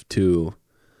yourself to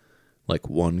like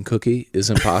one cookie is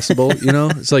impossible. You know,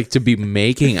 it's like to be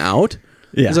making out.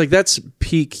 Yeah. It's like that's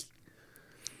peak.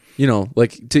 You know,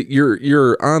 like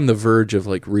you're on the verge of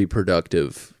like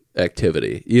reproductive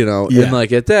activity. You know, Yeah. and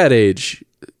like at that age,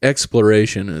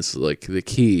 exploration is like the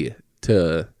key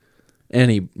to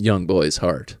any young boy's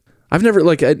heart. I've never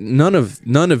like none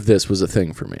of this was a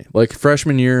thing for me. Like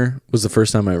freshman year was the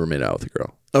first time I ever made out with a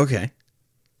girl. Okay.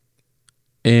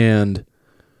 And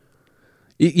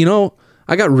you know,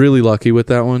 I got really lucky with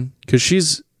that one because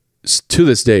she's to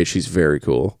this day she's very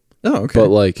cool. Oh, okay. But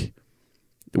like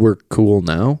we're cool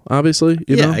now, obviously.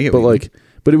 You know, I get but what you like,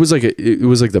 but it was like it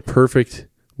was like the perfect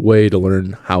way to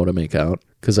learn how to make out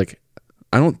because like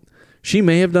she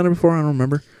may have done it before, I don't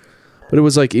remember, but it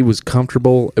was like it was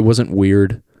comfortable, it wasn't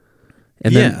weird,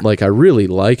 and then like I really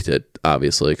liked it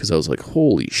obviously because I was like,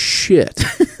 holy shit,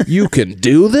 you can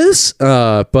do this.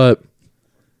 But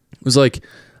it was like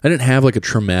I didn't have like a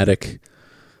traumatic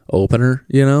opener,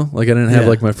 you know, like I didn't have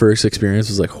like my first experience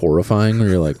was like horrifying where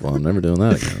you're like, well, I'm never doing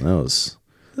that again. That was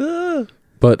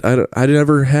but I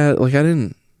never had like I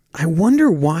didn't. I wonder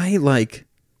why, like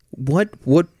what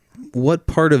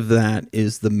part of that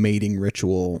is the mating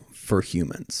ritual for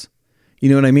humans? You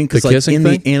know what I mean? Because like in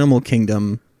the animal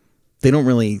kingdom, they don't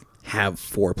really have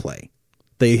foreplay.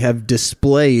 They have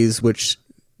displays which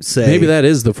say maybe that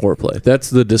is the foreplay. That's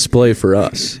the display for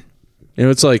us. You know,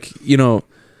 it's like in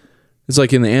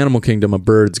the animal kingdom, a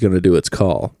bird's going to do its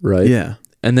call, right? Yeah.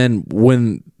 And then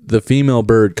when the female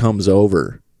bird comes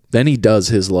over, then he does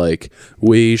his like,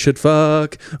 we should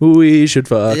fuck. Yeah,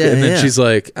 and then she's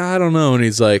like, I don't know. And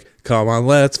he's like, come on,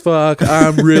 let's fuck.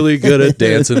 I'm really good at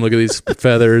dancing. Look at these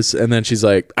feathers. And then she's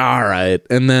like, all right.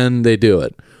 And then they do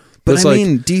it. But I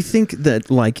mean, do you think that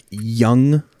like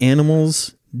young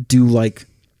animals do like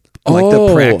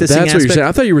the practicing that's what you're aspect? saying.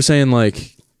 I thought you were saying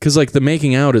like, because like the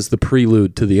making out is the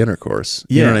prelude to the intercourse.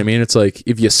 You know what I mean? It's like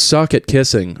if you suck at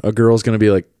kissing, a girl's going to be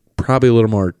like probably a little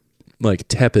more like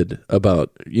tepid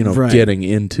about, you know, getting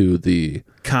into the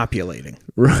copulating.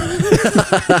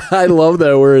 I love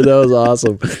that word. That was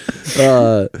awesome.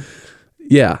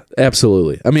 Yeah,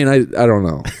 absolutely. I mean, I don't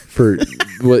know. For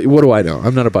what do I know?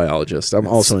 I'm not a biologist. I'm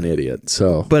also an idiot.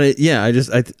 So, but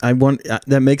I want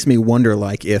that makes me wonder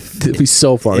like if it'd be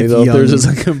so funny though. If there's just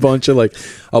like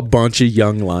a bunch of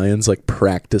young lions like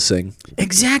practicing.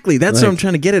 Exactly. That's what I'm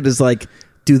trying to get at. Is like,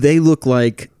 do they look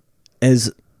like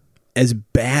as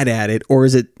bad at it, or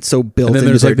is it so built? And then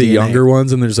there's like the DNA? younger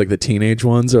ones, and there's like the teenage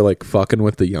ones are like fucking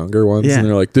with the younger ones, Yeah. and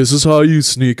they're like, "This is how you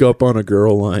sneak up on a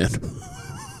girl lion."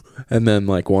 And then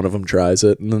like one of them tries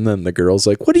it, and then the girl's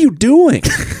like, "What are you doing?"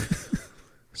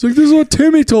 It's like, "This is what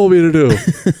Timmy told me to do."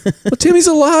 Well, Timmy's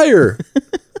a liar.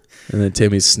 And then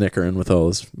Timmy's snickering with all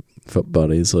his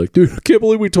buddies, like, "Dude, I can't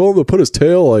believe we told him to put his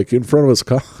tail like in front of his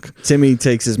cock." Timmy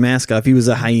takes his mask off. He was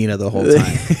a hyena the whole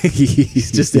time.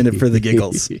 He's just in it for the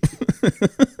giggles.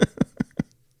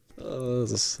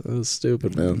 That was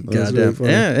stupid, man. That Goddamn. was really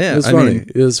funny. Yeah. It was funny.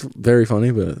 It was very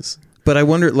funny, but it's... But I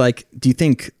wonder, like, do you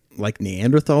think like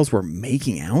Neanderthals were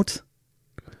making out?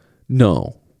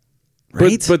 No.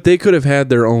 Right? But they could have had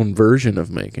their own version of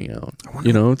making out.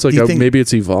 You know, it's like maybe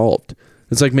it's evolved.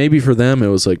 It's like maybe for them it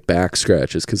was like back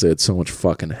scratches because they had so much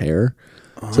fucking hair.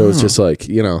 So it's just like,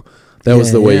 you know, that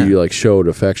was the way you like showed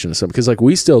affection to something. Because like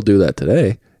we still do that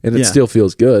today, and it still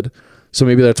feels good. So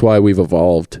maybe that's why we've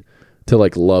evolved to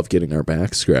like love getting our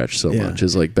back scratched so much.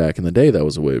 Is like back in the day that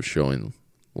was a way of showing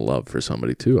love for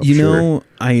somebody too. I'm sure. Know,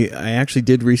 I actually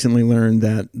did recently learn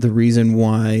that the reason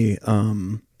why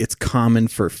it's common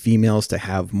for females to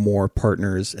have more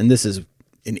partners, and this is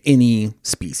in any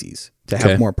species, to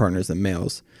have more partners than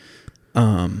males,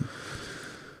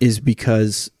 is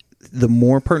because the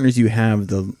more partners you have,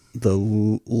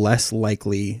 the less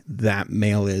likely that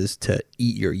male is to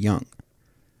eat your young,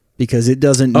 because it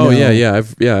doesn't know.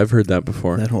 I've heard that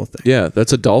before. That whole thing. Yeah,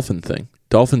 that's a dolphin thing.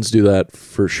 Dolphins do that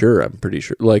for sure. I'm pretty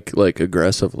sure, like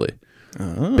aggressively.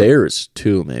 Bears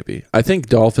too, maybe. I think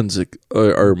dolphins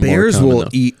are bears more common, will though.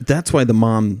 eat. That's why the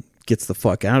mom gets the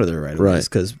fuck out of there right away.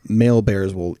 Because male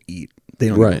bears will eat. They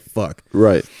don't give a fuck.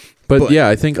 Right. But yeah,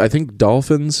 I think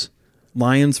dolphins,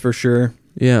 lions for sure.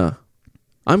 Yeah,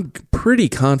 I'm pretty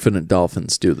confident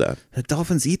dolphins do that. The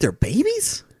dolphins eat their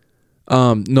babies?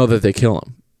 No, that they kill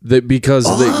them. Because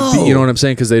they, you know what I'm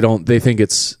saying? Because they think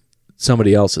it's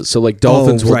somebody else's. So like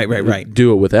dolphins will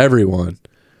do it with everyone.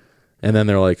 And then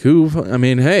they're like, who? I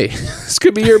mean, hey, this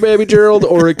could be your baby, Gerald,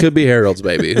 or it could be Harold's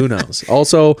baby. Who knows?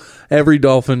 Also, every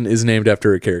dolphin is named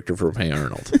after a character from Hey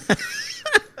Arnold.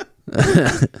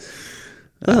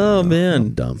 Oh, man.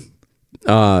 I'm dumb.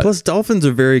 Plus, dolphins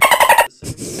are very.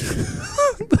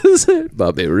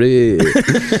 Bobby Reed.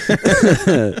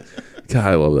 God,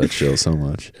 I love that show so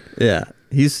much. Yeah,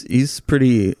 he's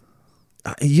pretty.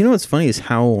 You know what's funny is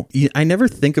how I never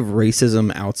think of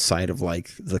racism outside of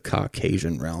like the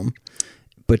Caucasian realm,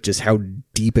 but just how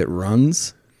deep it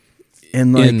runs,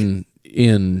 and like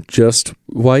in just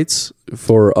whites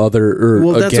for other or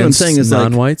well, that's what I'm saying is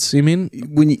non-whites. Like, you mean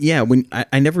when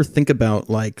I never think about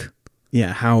like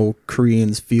how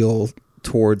Koreans feel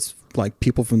towards like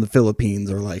people from the Philippines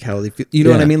or like how they feel. You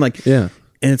know what I mean? Like yeah.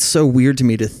 And it's so weird to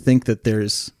me to think that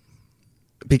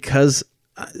because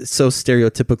it's so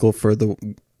stereotypical for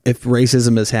if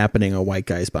racism is happening, a white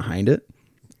guy's behind it.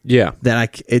 Yeah.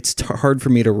 That it's hard for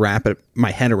me to wrap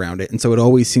my head around it. And so it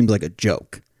always seems like a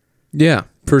joke. Yeah,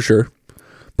 for sure.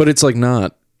 But it's like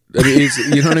not. I mean,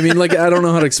 you know what I mean? Like, I don't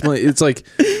know how to explain. It's like,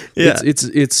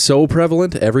 it's so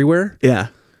prevalent everywhere. Yeah.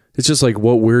 It's just like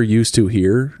what we're used to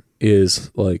here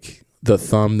is like the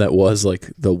thumb that was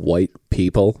like the white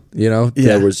people, you know,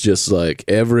 that was just like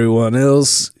everyone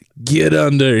else get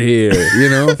under here, you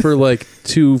know, for like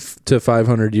 200 to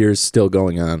 500 years still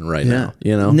going on right now,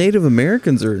 you know. Native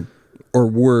Americans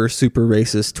were super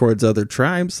racist towards other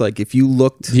tribes. Like if you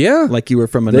looked like you were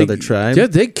from another tribe. Yeah,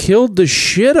 they killed the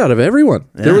shit out of everyone.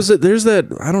 Yeah. There's that,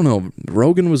 I don't know,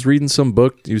 Rogan was reading some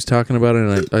book, he was talking about it,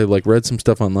 and I like read some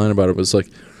stuff online about it. It was like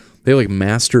they like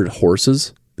mastered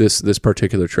horses. This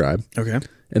particular tribe. Okay.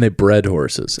 And they bred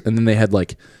horses. And then they had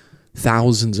like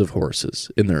thousands of horses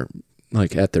in their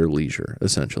like at their leisure,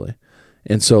 essentially.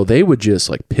 And so they would just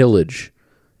like pillage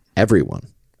everyone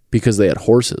because they had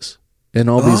horses. And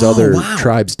all these other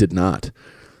tribes did not.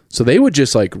 So they would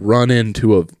just like run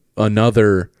into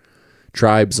another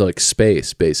tribe's like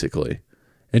space, basically,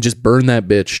 and just burn that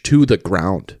bitch to the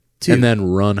ground. Dude. And then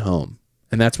run home.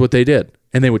 And that's what they did.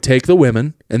 And they would take the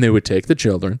women and they would take the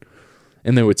children.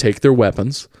 And they would take their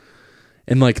weapons,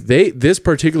 and like this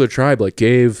particular tribe like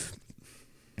gave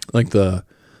like the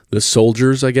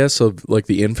soldiers, I guess, of like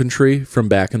the infantry from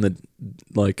back in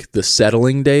the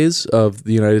settling days of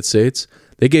the United States,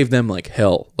 they gave them like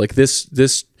hell. Like this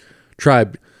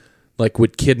tribe like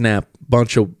would kidnap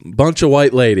bunch of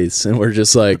white ladies, and we're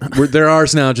just like they're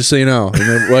ours now, just so you know. And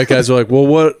the white guys were like, well,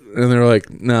 what? And they're like,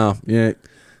 no, yeah, I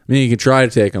mean you can try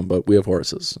to take them, but we have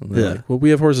horses. And they're like, well, we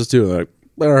have horses too. And they're like,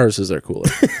 our horses are cooler.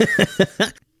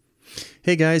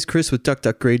 Hey guys, Chris with Duck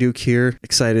Duck Grey Duke here.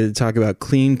 Excited to talk about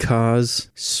Clean Cause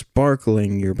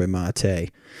Sparkling Yerba Mate.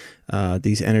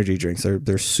 These energy drinks,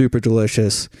 they're super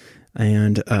delicious,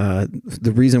 and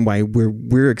the reason why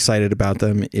we're excited about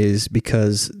them is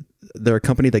because they're a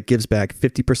company that gives back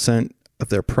 50% of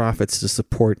their profits to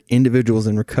support individuals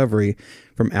in recovery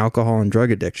from alcohol and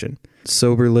drug addiction.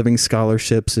 Sober Living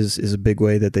Scholarships is a big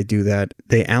way that they do that.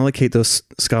 They allocate those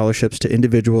scholarships to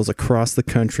individuals across the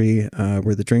country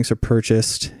where the drinks are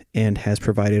purchased, and has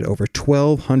provided over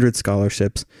 1,200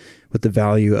 scholarships with the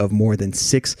value of more than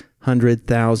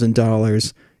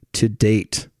 $600,000 to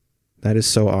date. That is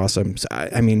so awesome. So,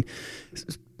 I mean,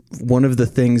 one of the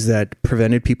things that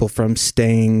prevented people from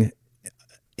staying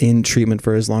in treatment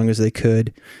for as long as they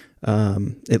could,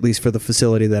 at least for the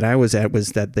facility that I was at, was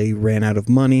that they ran out of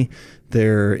money.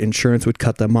 Their insurance would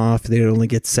cut them off. They'd only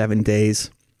get 7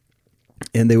 days,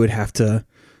 and they would have to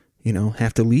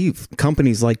leave.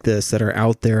 Companies like this that are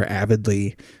out there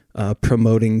avidly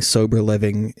promoting sober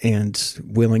living and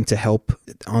willing to help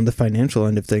on the financial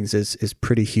end of things is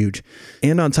pretty huge.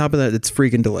 And on top of that, it's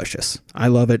freaking delicious. I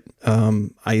love it.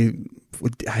 I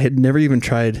had never even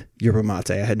tried yerba mate.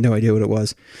 I had no idea what it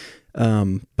was.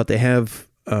 But they have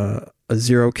a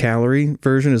 0-calorie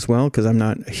version as well, because I'm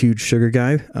not a huge sugar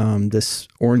guy. This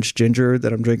orange ginger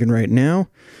that I'm drinking right now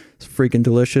is freaking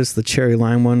delicious. The cherry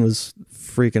lime one was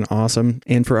freaking awesome.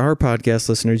 And for our podcast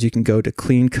listeners, you can go to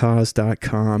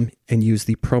cleancause.com and use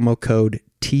the promo code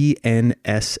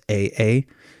TNSAA.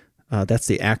 That's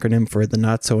the acronym for the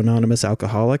Not So Anonymous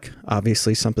Alcoholic.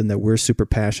 Obviously, something that we're super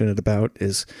passionate about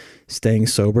is staying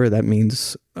sober. That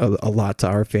means a lot to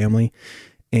our family.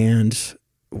 And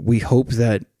we hope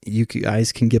that you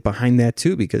guys can get behind that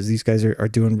too, because these guys are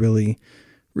doing really,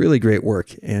 really great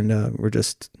work. And we're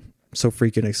just so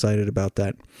freaking excited about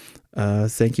that.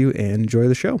 Thank you, and enjoy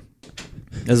the show.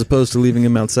 As opposed to leaving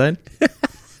him outside.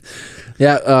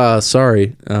 Yeah,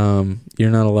 sorry. You're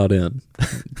not allowed in.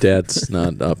 Dad's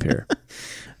not up here.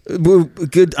 Well,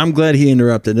 good. I'm glad he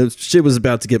interrupted. Shit was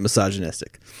about to get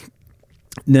misogynistic.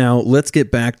 Now, let's get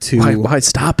back to... Why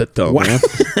stop it, though, man?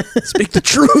 Speak the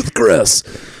truth, Chris.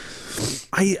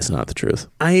 It's not the truth.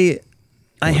 I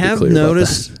have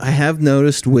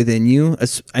noticed within you,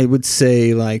 I would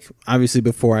say, like, obviously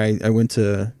before I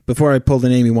pulled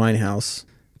an Amy Winehouse,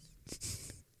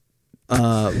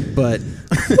 But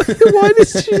Why did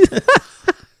she?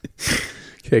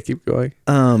 Okay, keep going.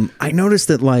 I noticed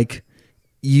that like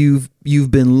you've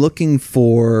been looking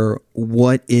for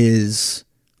what is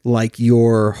like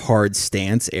your hard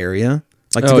stance area,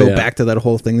 like to Oh, go yeah. back to that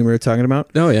whole thing that we were talking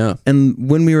about. Oh yeah. And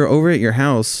when we were over at your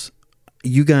house,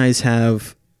 you guys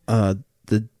have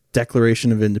the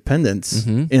Declaration of Independence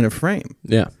in a frame.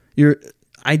 Yeah.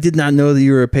 I did not know that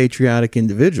you were a patriotic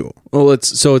individual. Well,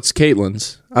 it's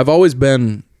Caitlin's. I've always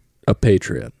been a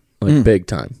patriot, like big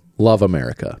time. Love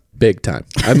America, big time.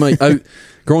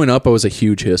 Growing up, I was a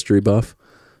huge history buff,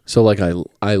 so like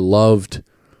I loved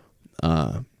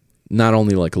not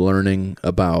only like learning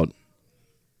about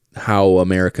how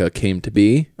America came to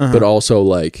be, but also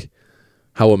like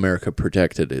how America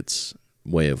protected its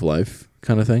way of life,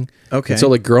 kind of thing. Okay. And so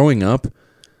like growing up,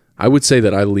 I would say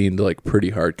that I leaned like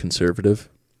pretty hard conservative,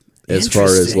 as far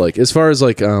as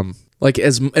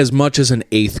as much as an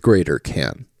 8th grader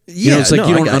can. You know, it's like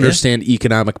you don't understand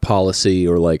economic policy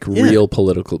or like real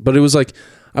political, but it was like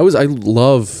I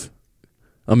love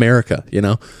America, you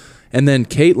know? And then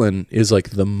Caitlin is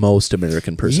like the most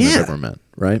American person I've ever met,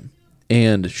 right?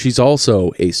 And she's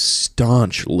also a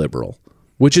staunch liberal,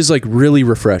 which is like really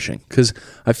refreshing because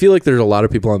I feel like there's a lot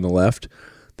of people on the left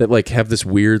that like have this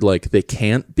weird, like they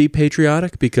can't be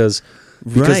patriotic because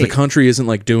the country isn't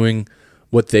like doing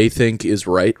what they think is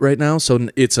right now. So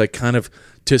it's like kind of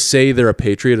to say they're a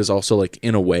patriot is also like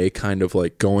in a way kind of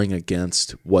like going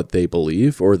against what they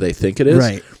believe or they think it is.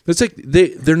 Right. It's like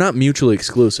they're not mutually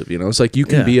exclusive, you know? It's like you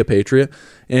can be a patriot.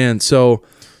 And so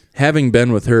having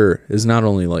been with her has not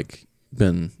only like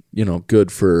been, you know,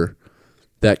 good for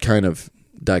that kind of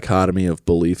dichotomy of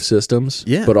belief systems,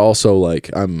 but also like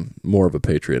I'm more of a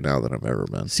patriot now than I've ever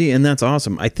been. See, and that's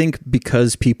awesome. I think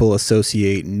because people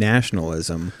associate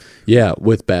nationalism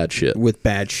with bad shit.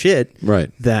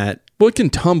 Right. That well, it can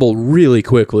tumble really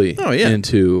quickly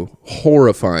into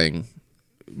horrifying,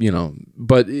 you know,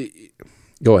 but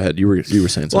go ahead. You were saying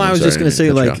something. Well, I was just going to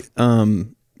say like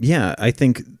I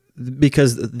think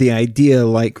because the idea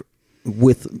like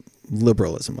with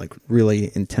liberalism, like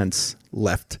really intense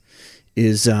left,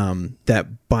 is that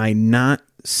by not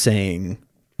saying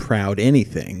proud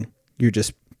anything, you're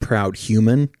just proud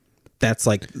human. That's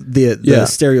like the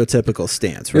stereotypical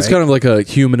stance, right? It's kind of like a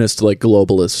humanist, like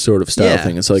globalist sort of style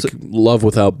thing. It's like love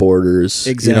without borders,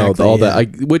 exactly, you know, all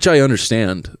that, which I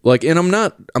understand. Like, and I'm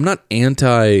not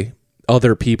anti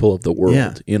other people of the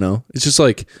world, you know? It's just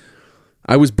like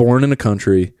I was born in a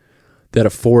country that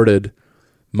afforded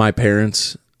my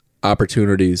parents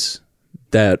opportunities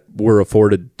that were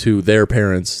afforded to their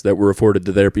parents, that were afforded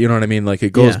to their, you know what I mean? Like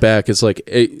it goes back. It's like,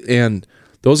 and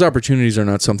those opportunities are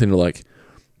not something to like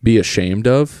be ashamed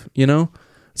of, you know?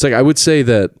 It's like, I would say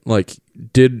that like,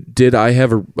 did I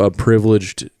have a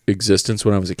privileged existence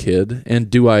when I was a kid? And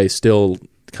do I still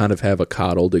kind of have a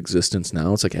coddled existence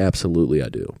now? It's like, absolutely I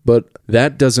do. But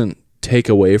that doesn't take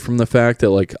away from the fact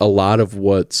that like a lot of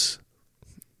what's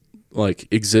like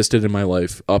existed in my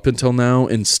life up until now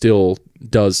and still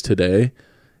does today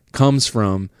comes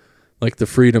from like the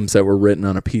freedoms that were written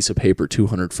on a piece of paper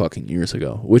 200 fucking years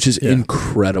ago, which is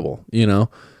incredible, you know?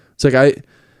 It's like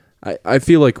I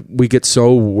feel like we get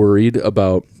so worried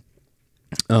about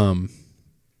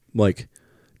like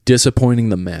disappointing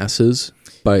the masses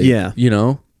by you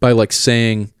know, by like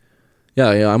saying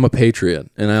I'm a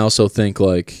patriot, and I also think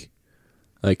like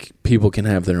people can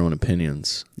have their own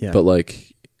opinions, but like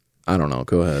I don't know.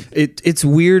 Go ahead. It's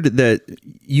weird that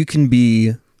you can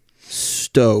be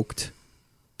stoked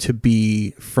to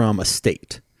be from a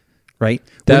state, right?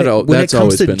 That's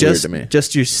always been weird to me.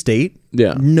 Just your state,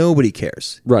 nobody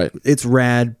cares. Right. It's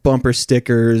rad, bumper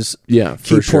stickers,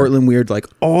 keep Portland weird, like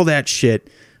all that shit.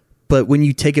 But when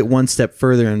you take it one step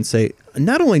further and say,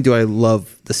 not only do I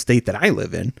love the state that I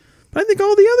live in, but I think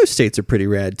all the other states are pretty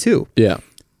rad too. Yeah.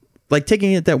 Like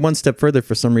taking it that one step further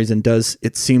for some reason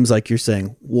it seems like you're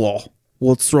saying, well,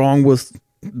 what's wrong with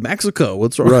Mexico?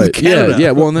 What's wrong with Canada?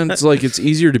 Yeah. Well, and then it's like, it's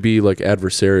easier to be like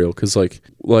adversarial because like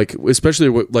especially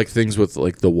with like things with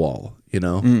like the wall, you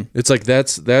know, it's like,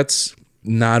 that's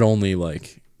not only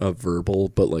like a verbal,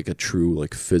 but like a true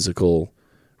like physical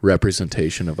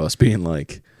representation of us being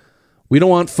like, we don't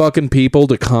want fucking people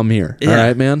to come here. All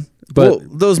right, man. But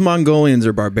those Mongolians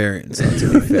are barbarians.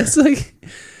 To be fair. It's like,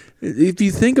 if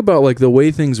you think about like the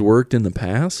way things worked in the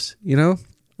past, you know,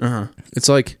 it's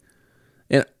like,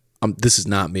 and this is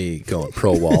not me going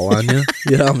pro wall on you.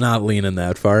 I'm not leaning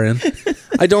that far in.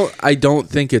 I don't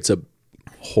think it's a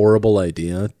horrible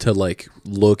idea to like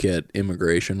look at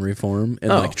immigration reform and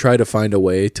like try to find a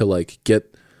way to like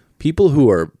get people who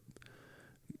are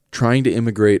trying to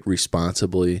immigrate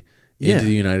responsibly Yeah. into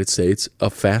the United States a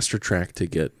faster track to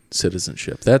get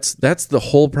citizenship. That's the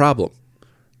whole problem.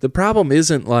 The problem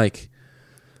isn't like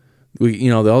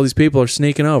all these people are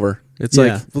sneaking over. It's Yeah.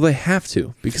 like, well, they have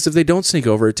to, because if they don't sneak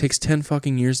over, it takes 10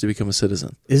 fucking years to become a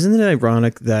citizen. Isn't it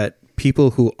ironic that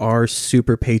people who are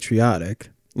super patriotic,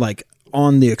 like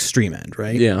on the extreme end,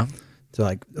 right? Yeah. So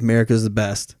like America's the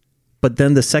best, but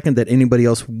then the second that anybody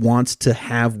else wants to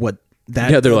have what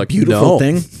that they're like, beautiful no.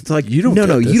 thing, it's like You don't no,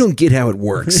 get this. you don't get how it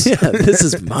works. Yeah, this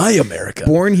is my America.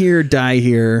 Born here, die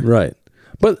here. Right.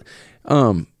 But,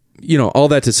 all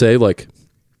that to say, like,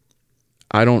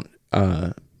 I don't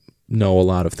know a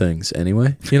lot of things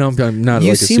anyway. I'm not You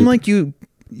like a seem super- like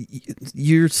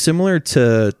you're similar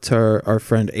to our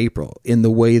friend April in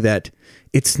the way that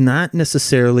it's not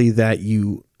necessarily that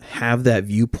you have that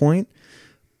viewpoint,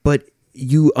 but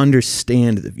you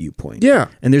understand the viewpoint. Yeah.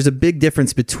 And there's a big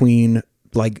difference between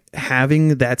like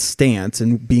having that stance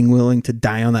and being willing to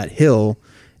die on that hill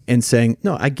and saying,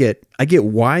 no, I get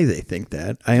why they think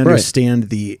that. I understand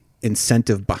the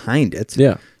incentive behind it.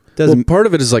 Yeah. Doesn't Part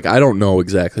of it is like, I don't know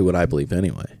exactly what I believe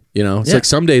anyway. It's Yeah. like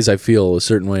some days I feel a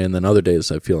certain way and then other days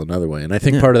I feel another way. And I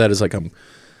think part of that is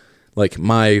like,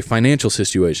 my financial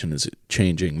situation is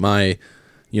changing. My,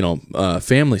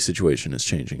 family situation is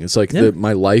changing. It's like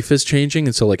my life is changing.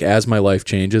 And so like, as my life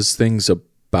changes, things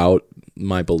about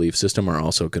my belief system are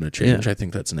also going to change. Yeah. I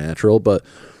think that's natural, but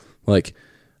like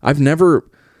I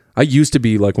used to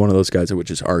be like one of those guys that would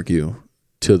just argue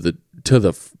to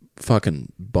the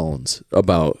fucking bones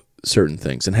about certain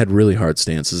things and had really hard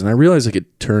stances. And I realized like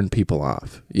it turned people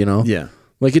off, Yeah.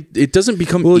 Like it doesn't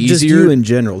become Well, easier. just you in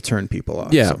general turn people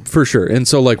off. Yeah, so. for sure. And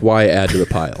so like, why add to the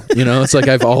pile? It's like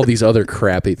I have all these other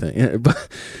crappy things,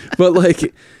 but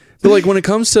like when it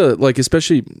comes to like,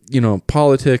 especially,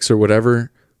 politics or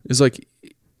whatever, is like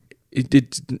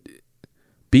it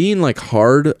being like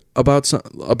hard about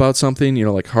something,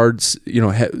 like hard,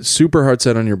 super hard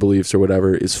set on your beliefs or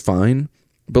whatever is fine.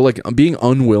 But like being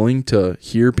unwilling to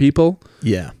hear people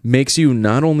Yeah. makes you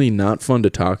not only not fun to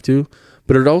talk to,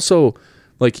 but it also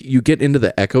like you get into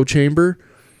the echo chamber,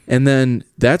 and then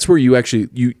that's where you actually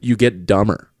you get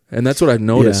dumber. And that's what I've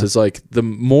noticed is like the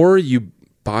more you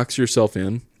box yourself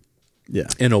in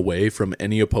away from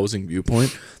any opposing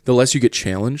viewpoint, the less you get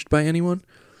challenged by anyone.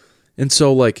 And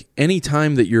so like any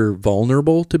time that you're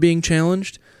vulnerable to being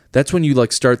challenged, that's when you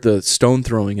like start the stone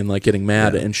throwing and like getting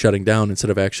mad and shutting down instead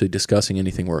of actually discussing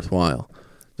anything worthwhile.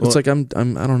 So it's like I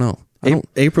don't know.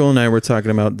 April and I were talking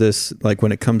about this, like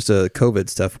when it comes to COVID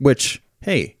stuff, which,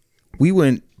 hey, we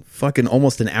went fucking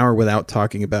almost an hour without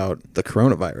talking about the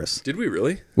coronavirus, Did we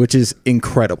really? which is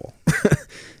incredible.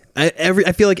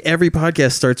 I feel like every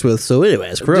podcast starts with, so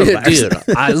anyways, coronavirus.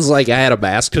 Dude, I was like, I had a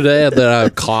mask today, and then I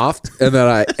coughed, and then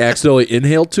I accidentally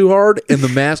inhaled too hard, and the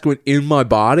mask went in my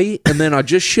body, and then I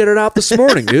just shit it out this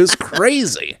morning. It was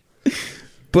crazy.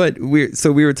 But we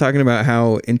were talking about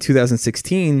how in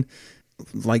 2016,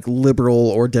 like liberal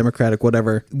or Democratic,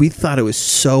 whatever, we thought it was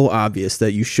so obvious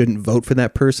that you shouldn't vote for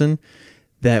that person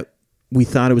that we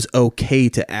thought it was okay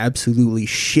to absolutely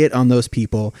shit on those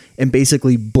people and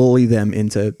basically bully them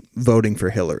into voting for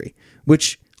Hillary,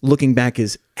 which looking back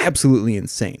is absolutely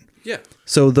insane. Yeah.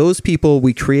 So those people,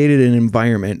 we created an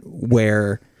environment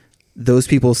where those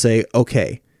people say,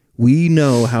 okay, we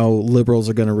know how liberals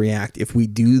are going to react if we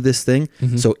do this thing.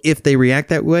 Mm-hmm. So if they react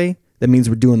that way, that means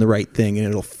we're doing the right thing and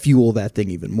it'll fuel that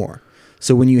thing even more.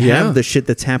 So when you have the shit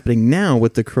that's happening now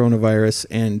with the coronavirus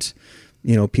and,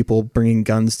 people bringing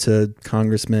guns to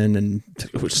congressmen and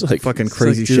Which is like fucking it's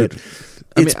crazy like, shit,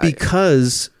 dude, it's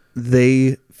because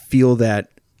they feel that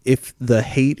if the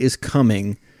hate is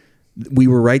coming, we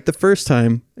were right the first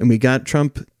time and we got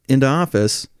Trump into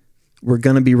office, we're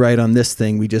going to be right on this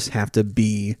thing. We just have to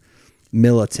be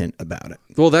militant about it.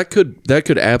 Well, that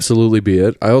could absolutely be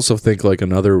it. I also think like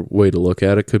another way to look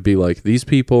at it could be like the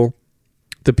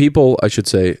people, I should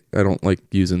say, I don't like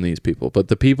using these people, but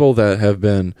the people that have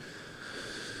been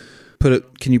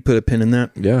Can you put a pin in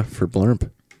that? for Blurp.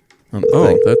 Oh,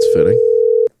 Oh, that's fitting.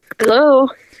 Hello.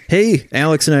 hey,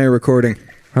 Alex and I are recording.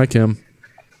 Hi, Kim.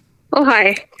 Oh,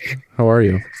 hi. How are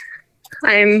you?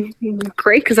 I'm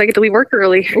great because I get to leave work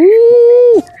early.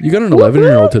 You got an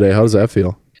 11-year-old today. How does that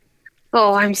feel?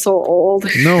 Oh, I'm so old.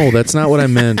 No, that's not what I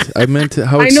meant. I meant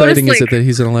how I noticed, exciting is it like- that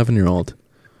he's an 11-year-old?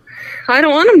 I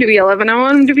don't want him to be 11. I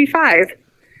want him to be 5.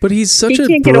 But he's such He a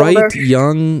can't get bright, older.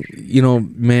 young,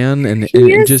 man, and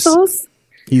He is just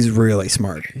He's really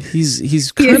smart. he's he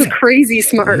kind is of crazy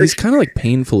smart. he's kind of like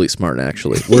painfully smart,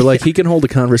 actually. Where like he can hold a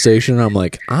conversation, and I'm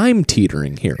like, I'm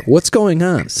teetering here. What's going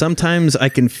on? Sometimes I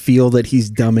can feel that he's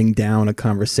dumbing down a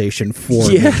conversation for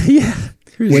me. Yeah.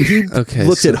 When he Okay,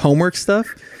 looked so- at homework stuff,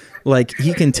 like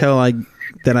he can tell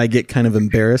that I get kind of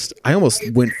embarrassed. I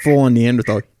almost went full on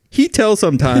Neanderthal. He tells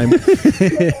sometime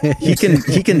he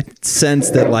can sense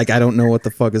that like I don't know what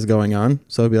the fuck is going on.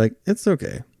 So I'll be like, it's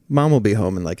okay. Mom will be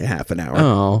home in like a half an hour.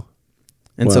 Oh.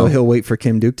 And so he'll wait for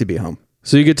Kim Duke to be home.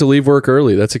 So you get to leave work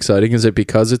early. That's exciting. Is it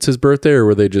because it's his birthday, or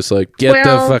were they just like, get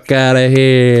the fuck out of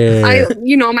here?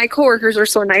 My coworkers are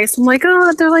so nice. I'm like, oh,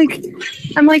 it's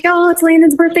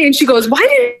Landon's birthday. And she goes, why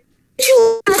did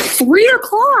you leave at 3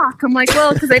 o'clock? I'm like,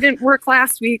 well, because I didn't work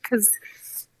last week.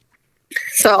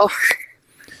 So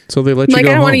they let you like, go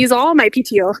I don't home. want to use all my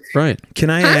PTO. Right.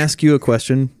 Can I ask you a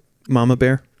question, Mama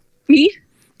Bear? Me?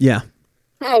 Yeah.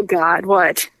 Oh God,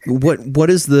 what?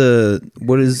 What is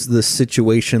the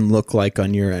situation look like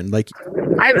on your end? Like,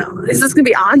 is this gonna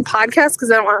be on podcast?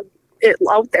 Because I don't want it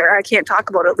out there. I can't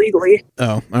talk about it legally.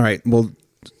 oh, all right. Well,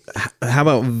 how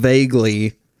about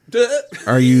vaguely?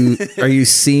 Are you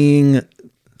seeing?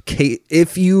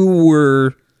 If you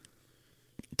were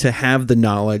to have the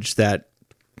knowledge that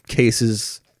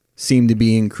cases seem to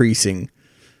be increasing,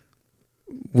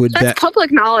 would That's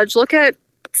public knowledge.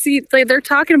 They're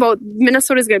talking about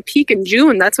Minnesota's going to peak in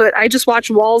June. That's what I just watched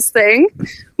Wall's thing.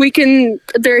 He's going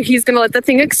to let the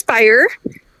thing expire.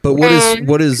 But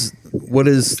what is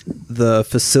the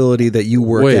facility that you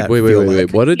work at?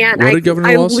 Wait. What did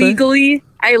Governor Wall say?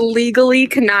 I legally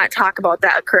cannot talk about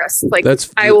that, Chris. Like,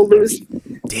 I will lose.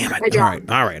 Damn it!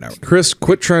 All right. Chris,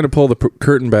 quit trying to pull the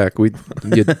curtain back. You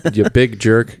big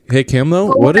jerk. Hey, Kim, though,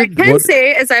 But what I can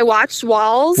say is I watched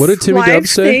Wall's. What did Timmy live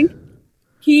Dubs say? thing.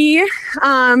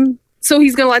 So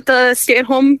he's going to let the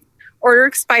stay-at-home order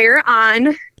expire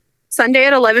on Sunday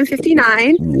at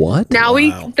 11:59. What? Now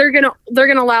they're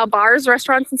gonna allow bars,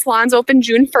 restaurants, and salons open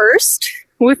June 1st.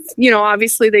 With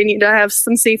obviously they need to have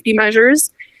some safety measures,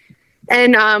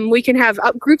 and we can have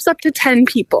groups up to 10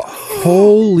 people.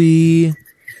 Holy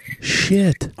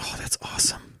shit! Oh, that's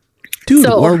awesome, dude.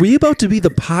 Are we about to be the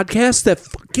podcast that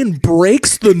fucking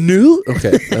breaks the news?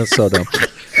 Okay, that's so dumb.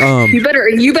 You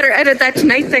better edit that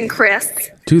tonight, then, Chris.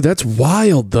 Dude, that's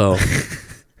wild though.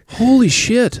 Holy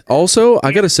shit. Also,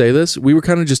 I gotta say this. We were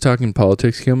kind of just talking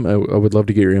politics, Kim. I would love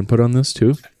to get your input on this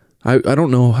too. I don't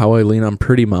know how I lean. I'm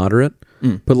pretty moderate,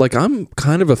 but like I'm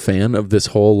kind of a fan of this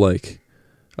whole like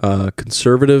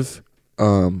conservative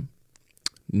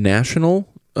national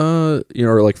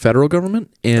or like federal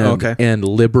government and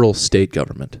liberal state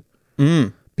government.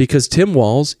 Because Tim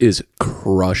Walz is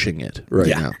crushing it right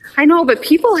now. I know, but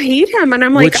people hate him, and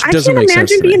I'm like, I can't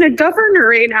imagine being a governor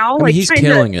right now. I mean, he's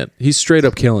killing it. He's straight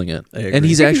up killing it, and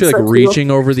he's actually like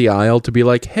reaching over the aisle to be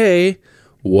like, "Hey,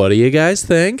 what do you guys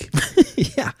think?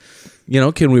 Yeah,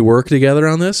 can we work together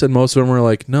on this?" And most of them were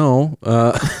like, "No,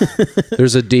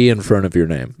 there's a D in front of your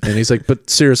name." And he's like, "But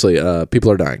seriously,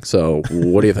 people are dying. So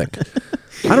what do you think?"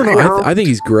 I don't know. I think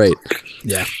he's great.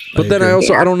 Yeah, but then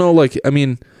I don't know. Like, I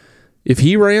mean. If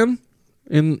he ran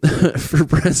for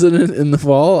president in the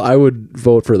fall, I would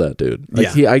vote for that dude. Like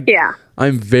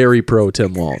I'm very pro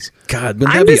Tim Walz. God,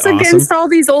 wouldn't I'm that be just awesome? against all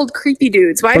these old creepy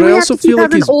dudes. Why do we have to keep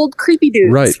having old creepy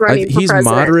dudes running for he's president?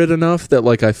 moderate enough that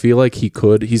like I feel like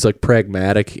he's like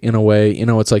pragmatic in a way.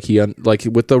 It's like like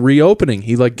with the reopening,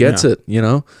 he like gets it.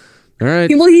 All right.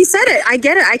 Well, he said it. I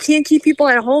get it. I can't keep people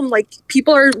at home. Like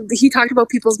he talked about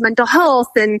people's mental health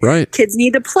and kids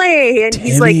need to play. And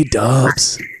he's like,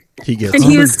 Dubs. He gets and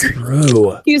he was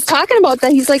talking about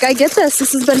that. He's like, I get this.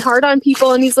 This has been hard on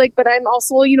people. And he's like, but I'm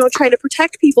also, trying to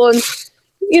protect people. And,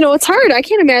 it's hard. I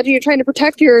can't imagine you're trying to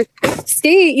protect your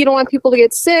state. You don't want people to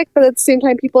get sick, but at the same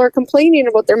time, people are complaining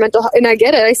about their mental health. And I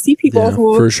get it. I see people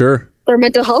who for sure their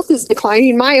mental health is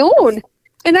declining. My own.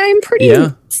 And I'm pretty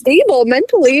stable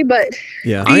mentally, but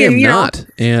I am not.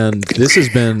 And this has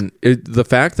been the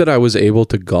fact that I was able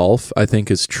to golf, I think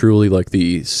is truly like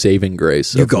the saving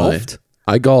grace. You golfed?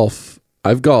 I golf.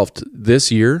 I've golfed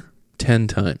this year 10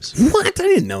 times. What? I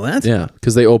didn't know that. Yeah,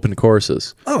 because they opened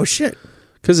courses. Oh shit!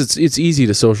 Because it's easy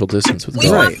to social distance with we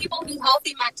golf. want people to be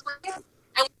healthy mentally.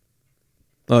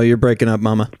 Oh, you're breaking up,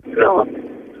 Mama. No.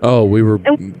 Oh, we're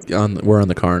on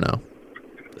the car now.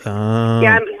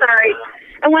 Yeah, I'm sorry.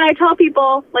 And when I tell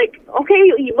people, like,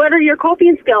 okay, what are your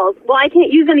coping skills? Well, I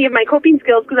can't use any of my coping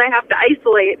skills because I have to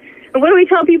isolate. And what do we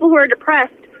tell people who are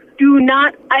depressed? Do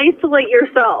not isolate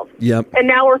yourself. Yep. And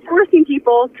now we're forcing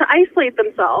people to isolate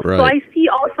themselves. Right. So I see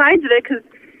all sides of it because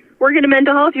working in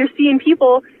mental health, you're seeing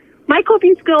people. My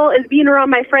coping skill is being around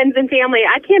my friends and family.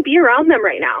 I can't be around them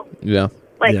right now. Yeah.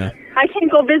 I can't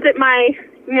go visit my,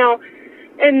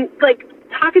 and like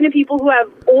talking to people who have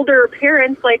older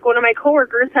parents. Like one of my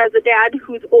coworkers has a dad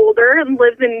who's older and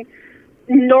lives in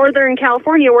Northern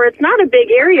California, where it's not a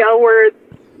big area, where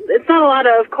it's not a lot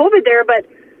of COVID there, but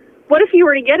what if you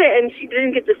were to get it and she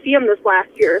didn't get to see him this last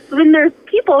year? So then there's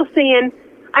people saying,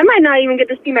 I might not even get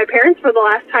to see my parents for the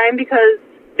last time because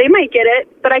they might get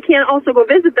it, but I can't also go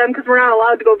visit them because we're not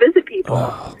allowed to go visit people.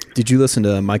 Oh. Did you listen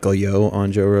to Michael Yo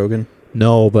on Joe Rogan?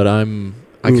 No, but I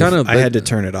had to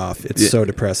turn it off. It's so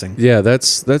depressing. Yeah,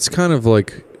 that's kind of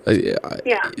like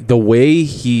the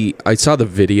way I saw the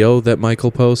video that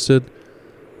Michael posted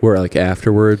where like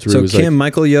afterwards where So he was Kim,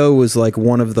 Michael Yo was like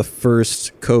one of the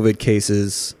first COVID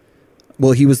cases.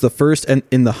 Well, he was the first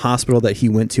in the hospital that he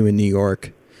went to in New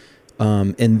York.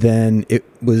 And then it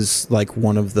was like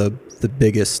one of the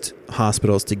biggest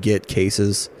hospitals to get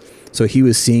cases. So he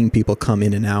was seeing people come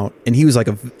in and out, and he was like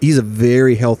he's a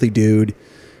very healthy dude,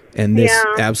 and this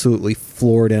absolutely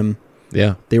floored him.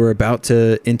 Yeah. They were about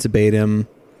to intubate him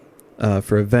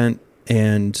for a vent,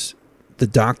 and the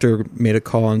doctor made a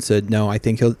call and said, no, I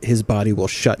think his body will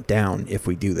shut down if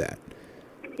we do that.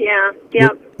 Yeah, yeah.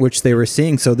 Which they were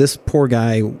seeing. So this poor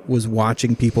guy was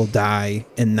watching people die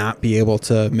and not be able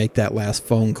to make that last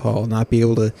phone call, not be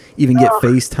able to even get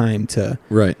FaceTime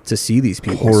to see these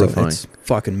people. Horrifying. So it's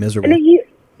fucking miserable. And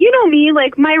you know me,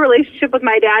 like, my relationship with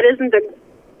my dad isn't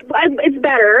it's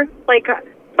better. Like,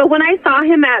 but when I saw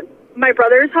him at my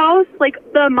brother's house, like,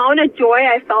 the amount of joy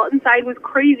I felt inside was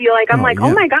crazy. Like, I'm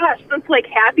oh my gosh, this, like,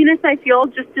 happiness I feel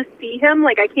just to see him.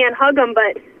 Like, I can't hug him,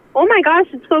 but oh my gosh,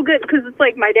 it's so good because it's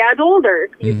like my dad's older.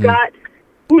 He's got,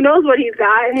 who knows what he's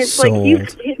got, and it's like he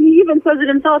even says it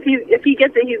himself. If he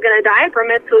gets it, he's gonna die from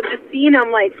it. So just seeing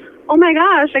him, like, oh my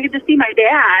gosh, I get to see my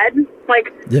dad.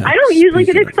 Like, I don't usually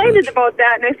get excited about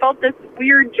that, and I felt this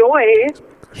weird joy.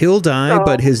 He'll die,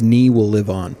 but his knee will live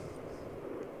on.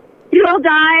 He'll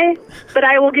die, but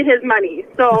I will get his money.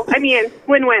 So I mean,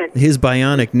 win-win. His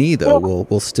bionic knee, though,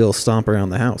 will still stomp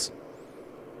around the house.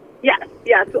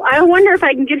 Yes. So I wonder if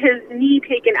I can get his knee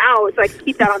taken out so I can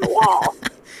keep that on the wall.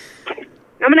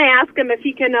 I'm going to ask him if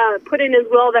he can put in his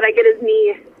will that I get his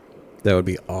knee. That would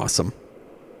be awesome.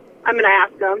 I'm going to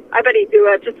ask him. I bet he'd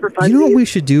do it just for fun. You know what we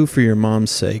should do for your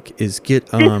mom's sake is get...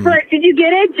 did you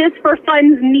get it? Just for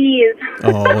fun's knees.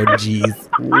 Oh, jeez.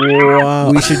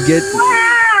 Wow.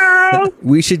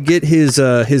 We should get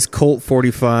his Colt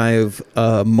 45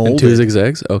 molded. And 2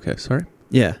 zigzags? Okay, sorry.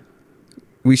 Yeah.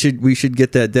 We should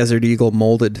get that Desert Eagle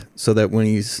molded so that when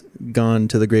he's gone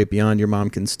to the great beyond, your mom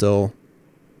can still...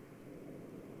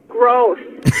 Gross.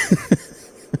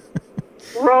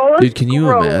 Gross. Dude, can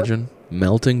you imagine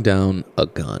melting down a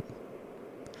gun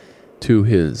to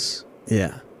his...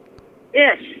 Yeah.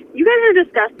 Ish. You guys are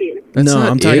disgusting.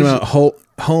 I'm talking about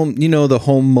home, the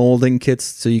home molding kits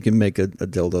so you can make a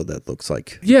dildo that looks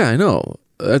like... Yeah, I know.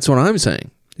 That's what I'm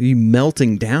saying. You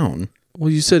melting down?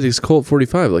 Well, you said his Colt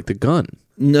 45, like the gun.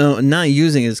 No, not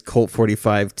using his Colt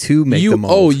 45 to make the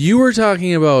mold. Oh, you were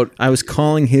talking about... I was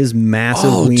calling his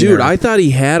massive wiener. Dude, I thought he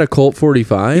had a Colt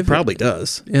 45. He probably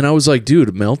does. And I was like,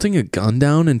 dude, melting a gun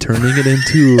down and turning it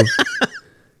into...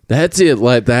 That's it.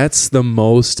 Like, that's the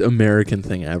most American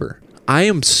thing ever. I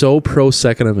am so pro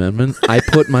Second Amendment, I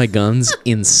put my guns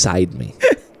inside me.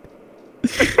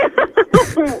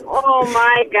 Oh,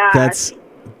 my gosh. That's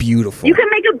beautiful. You can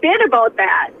make a bit about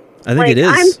that. I think it is.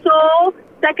 I'm so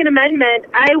Second Amendment.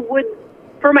 I would,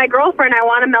 for my girlfriend, I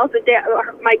want to melt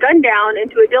my gun down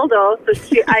into a dildo so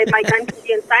my gun can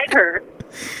be inside her.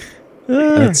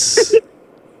 That's... You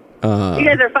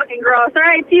guys are fucking gross. All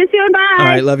right, see you soon. Bye. All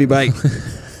right, love you. Bye.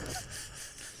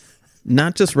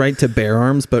 Not just right to bear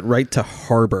arms, but right to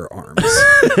harbor arms.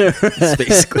 That's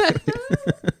basically.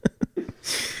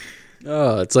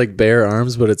 Oh, it's like bear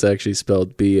arms, but it's actually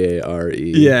spelled BARE.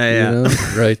 Yeah. You know?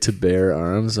 Right to bear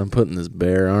arms. I'm putting this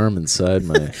bear arm inside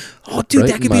my... Oh, dude,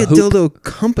 that could be a dildo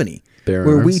company Bear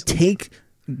where arms. we take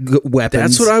weapons.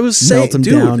 That's what I was saying, melt them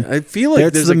dude. down. I feel like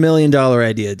that's there's the $1 million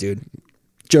idea, dude.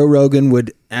 Joe Rogan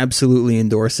would absolutely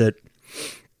endorse it.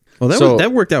 Well,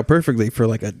 that worked out perfectly for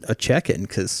like a check-in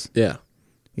because yeah,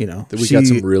 we got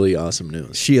some really awesome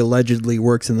news. She allegedly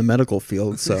works in the medical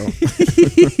field, so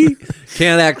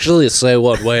can't actually say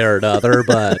one way or another,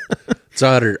 but it's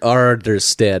our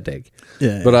understanding.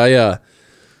 Yeah. But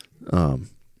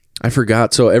I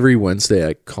forgot. So every Wednesday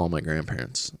I call my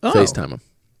grandparents, FaceTime them.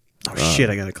 Oh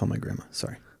shit! I gotta call my grandma.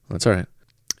 Sorry. That's all right.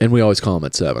 And we always call them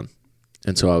at 7.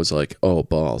 And so I was like, oh,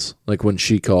 balls. Like when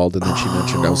she called and then she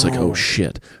mentioned, I was like, oh,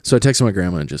 shit. So I texted my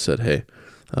grandma and just said, hey,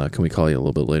 can we call you a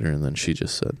little bit later? And then she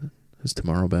just said, is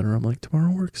tomorrow better? I'm like,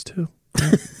 tomorrow works too.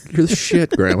 You're the shit,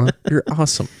 Grandma. You're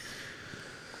awesome.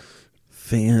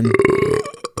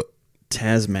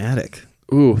 Fantasmatic.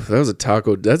 Ooh, that was a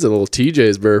taco. That's a little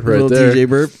TJ's burp right little there. TJ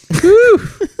burp.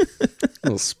 A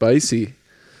little spicy.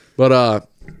 But,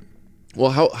 well,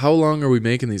 how long are we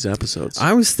making these episodes?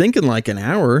 I was thinking like an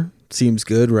hour seems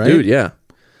good, right? Dude, yeah.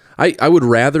 I would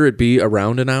rather it be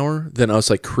around an hour than us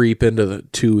like creep into the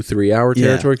 2-3 hour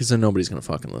territory because then nobody's gonna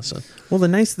fucking listen. Well,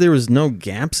 there was no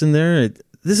gaps in there.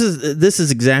 This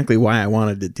is exactly why I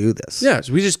wanted to do this. Yeah,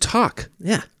 so we just talk.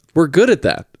 Yeah. We're good at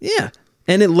that. Yeah.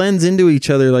 And it lends into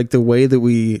each other, like the way that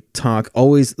we talk.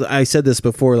 Always, I said this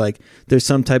before, like there's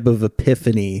some type of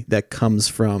epiphany that comes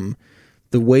from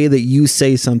the way that you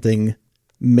say something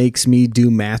makes me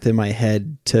do math in my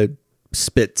head to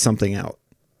spit something out.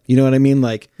 You know what I mean?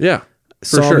 Like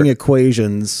solving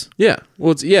equations. Yeah.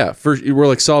 Well, we're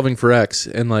like solving for X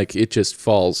and like it just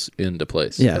falls into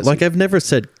place. Yeah. Like I've never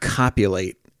said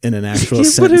copulate in an actual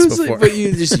sentence before. But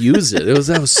you just use it.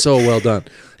 That was so well done.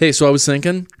 Hey, so I was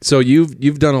thinking, so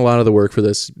you've done a lot of the work for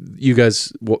this. You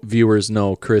guys, viewers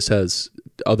know Chris has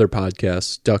other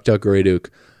podcasts, Duck Duck Grey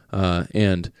Duke,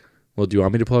 and well, do you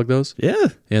want me to plug those? Yeah.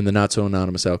 And the Not So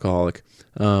Anonymous Alcoholic.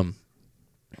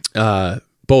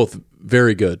 Both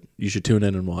very good. You should tune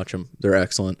in and watch them. They're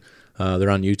excellent. They're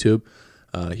on YouTube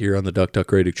here on the Duck Duck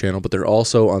Grey Duke channel, but they're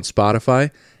also on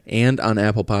Spotify and on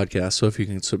Apple Podcasts. So if you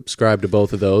can subscribe to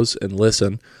both of those and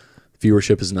listen,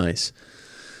 viewership is nice.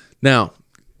 Now,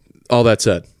 all that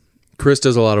said, Chris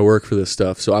does a lot of work for this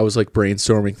stuff, so I was like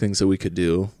brainstorming things that we could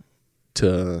do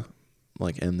to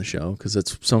like end the show because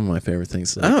it's some of my favorite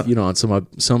things. Like, you know, on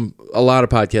a lot of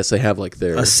podcasts they have like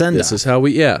their send-off. This is how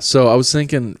we So I was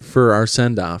thinking for our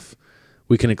send off,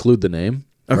 we can include the name.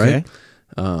 Okay.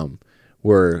 Right?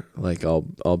 Where like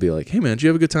I'll be like, hey man, did you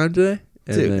have a good time today?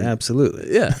 And Dude, then,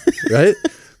 absolutely. yeah, right.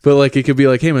 But like it could be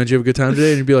like, hey man, did you have a good time today?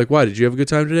 And you'd be like, why? Did you have a good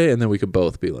time today? And then we could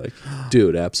both be like,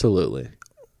 dude, absolutely.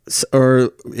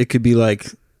 Or it could be like,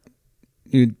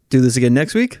 you do this again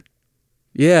next week?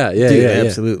 Yeah, Dude,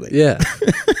 absolutely. Yeah.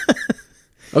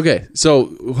 Okay,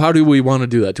 so how do we want to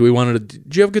do that? Do we want to?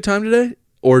 Did you have a good time today,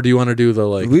 or do you want to do the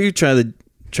like? We try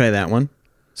that one.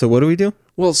 So what do we do?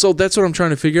 Well, so that's what I'm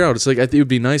trying to figure out. It's like I think it would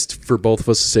be nice for both of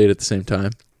us to say it at the same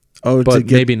time. Oh, but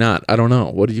maybe not. I don't know.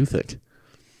 What do you think?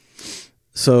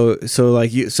 So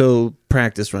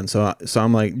practice run. So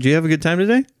I'm like, do you have a good time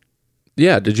today?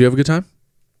 Yeah. Did you have a good time?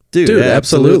 Dude,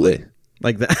 absolutely.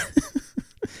 Like that.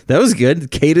 That was good. The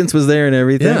cadence was there and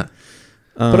everything. Yeah.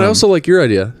 But I also like your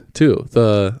idea too.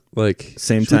 The like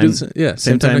same time.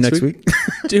 Same time next week.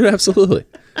 Dude, absolutely.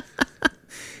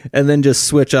 And then just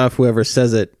switch off whoever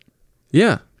says it.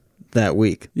 Yeah. That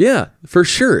week. Yeah, for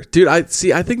sure. Dude, I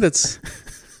think that's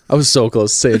I was so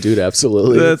close to saying dude,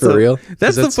 absolutely. Real.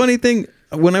 That's the funny thing.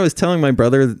 When I was telling my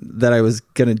brother that I was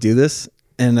going to do this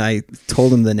and I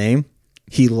told him the name,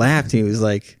 he laughed. He was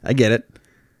like, I get it.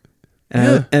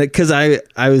 And because I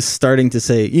was starting to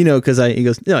say, he goes, oh,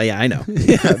 yeah, I know.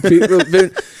 Yeah.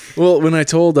 Well, when I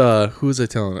told, who was I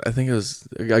telling? I think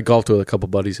I golfed with a couple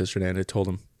buddies yesterday and I told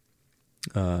them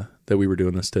that we were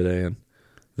doing this today and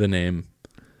the name.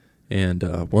 And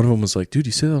one of them was like, dude,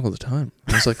 you say that all the time.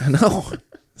 I was like, I know.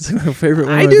 It's like my favorite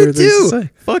one. I do too.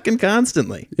 Fucking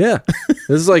constantly. Yeah.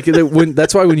 This is like,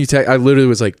 that's why when you I literally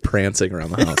was like prancing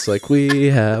around the house. Like, we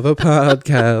have a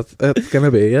podcast that's going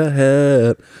to be a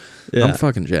hit. Yeah. I'm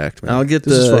fucking jacked, man. I'll get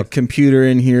the computer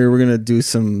in here. We're going to do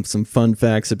some fun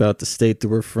facts about the state that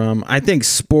we're from. I think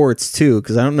sports too,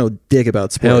 because I don't know dick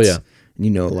about sports. Hell yeah. And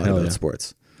you know a lot about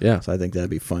sports. Yeah. So I think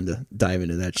that'd be fun to dive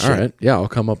into that shit. All right. Yeah, I'll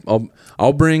come up.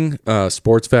 I'll bring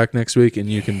sports fact next week, and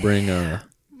you can bring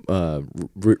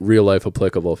real life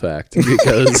applicable fact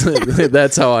because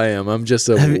that's how I am. I'm just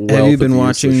a have you been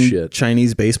watching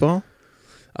Chinese baseball?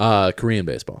 Korean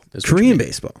baseball. Korean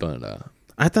baseball. But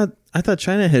I thought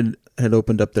China had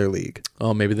opened up their league.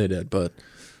 Oh, maybe they did, but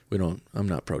we don't. I'm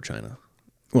not pro China.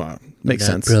 Well, makes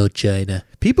sense. Pro China.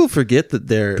 People forget that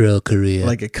they're pro Korea,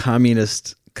 like a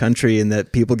communist country, and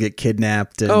that people get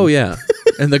kidnapped. And oh yeah,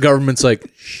 and the government's like,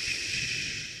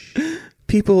 shh.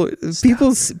 People.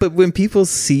 But when people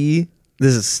see,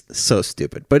 this is so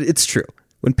stupid, but it's true.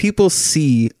 When people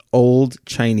see old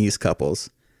Chinese couples,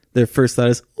 their first thought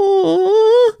is, oh.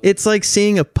 It's like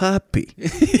seeing a puppy.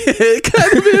 It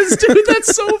kind of is, dude.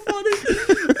 That's so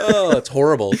funny. Oh, it's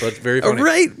horrible, but very funny.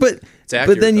 Right, but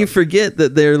then you forget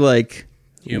that they're like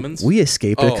humans. We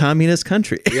escaped a communist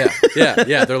country. Yeah.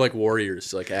 They're like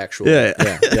warriors, like actual. Yeah.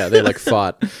 They like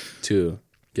fought to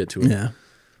get to it. Yeah.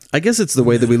 I guess it's the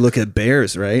way that we look at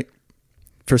bears, right?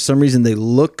 For some reason, they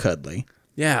look cuddly.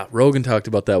 Yeah, Rogan talked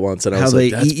about that once, and I was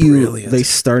like, that's eat you. Brilliant. They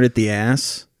start at the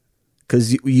ass.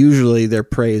 Because usually their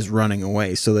prey is running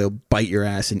away, so they'll bite your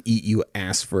ass and eat you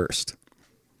ass first.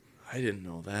 I didn't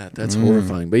know that. That's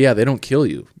horrifying. But yeah, they don't kill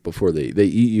you before they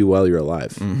eat you while you're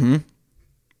alive. Mm-hmm.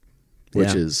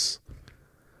 Which is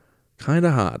kind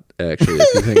of hot, actually,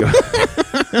 if you think about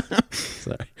it.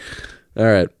 Sorry. All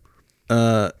right.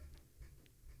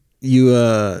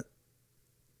 You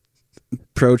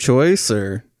pro-choice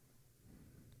or?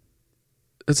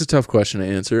 That's a tough question to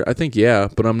answer. I think yeah,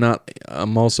 but I'm not.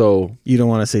 I'm also. You don't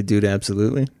want to say, dude,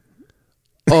 absolutely.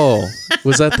 Oh,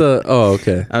 was that the? Oh,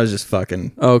 okay. I was just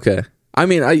fucking. Oh, okay. I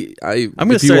mean, I'm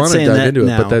gonna if you start want to saying dive that into it,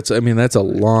 now. but that's a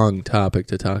long topic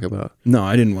to talk about. No,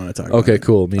 I didn't want to talk. about Okay, it.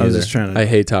 cool. Me I was either. just trying to. I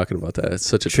hate talking about that. It's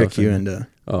such a trick tough you thing.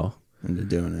 into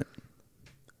doing it.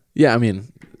 Yeah, I mean,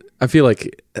 I feel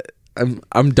like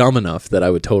I'm dumb enough that I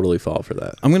would totally fall for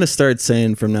that. I'm gonna start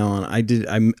saying from now on.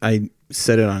 I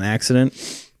said it on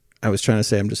accident. I was trying to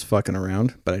say I'm just fucking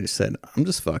around, but I just said I'm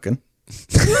just fucking.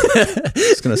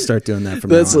 Just gonna start doing that from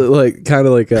That's now on. like kind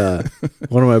of like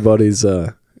one of my buddies.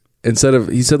 Instead of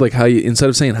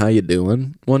saying how you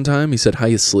doing one time, he said how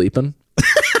you sleeping,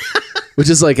 which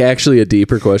is like actually a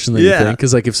deeper question than you think.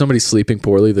 Because like if somebody's sleeping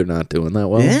poorly, they're not doing that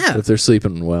well. Yeah. If they're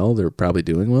sleeping well, they're probably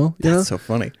doing well. You know? That's so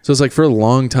funny. So it's like for a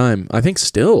long time, I think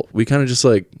still we kind of just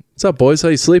like, what's up, boys? How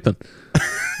you sleeping?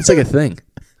 It's like a thing.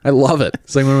 I love it.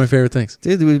 It's like one of my favorite things.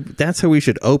 Dude, that's how we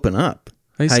should open up.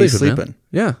 How you How you sleeping? sleeping?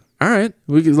 Man? Yeah. All right.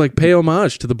 We could like pay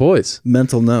homage to the boys.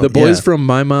 Mental note. The boys yeah. from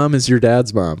My Mom Is Your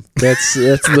Dad's Mom. That's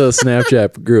the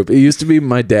Snapchat group. It used to be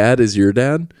My Dad Is Your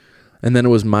Dad, and then it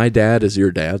was My Dad Is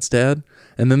Your Dad's Dad,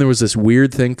 and then there was this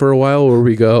weird thing for a while where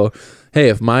we go, hey,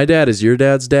 if my dad is your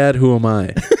dad's dad, who am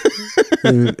I?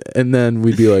 and then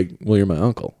we'd be like, well, you're my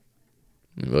uncle.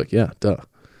 And we'd be like, yeah, duh.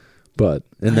 But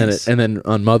and Nice. then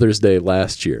on Mother's Day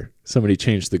last year, somebody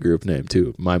changed the group name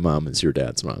to My Mom Is Your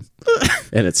Dad's Mom,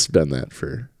 and it's been that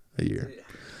for a year.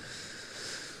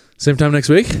 Same time next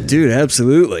week? Dude,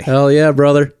 absolutely. Hell yeah,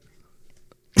 brother.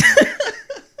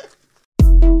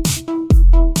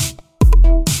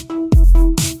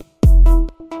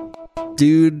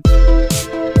 Dude. Yeah,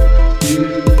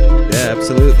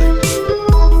 absolutely.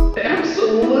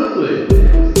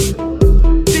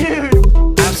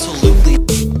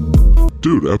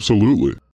 Dude, absolutely.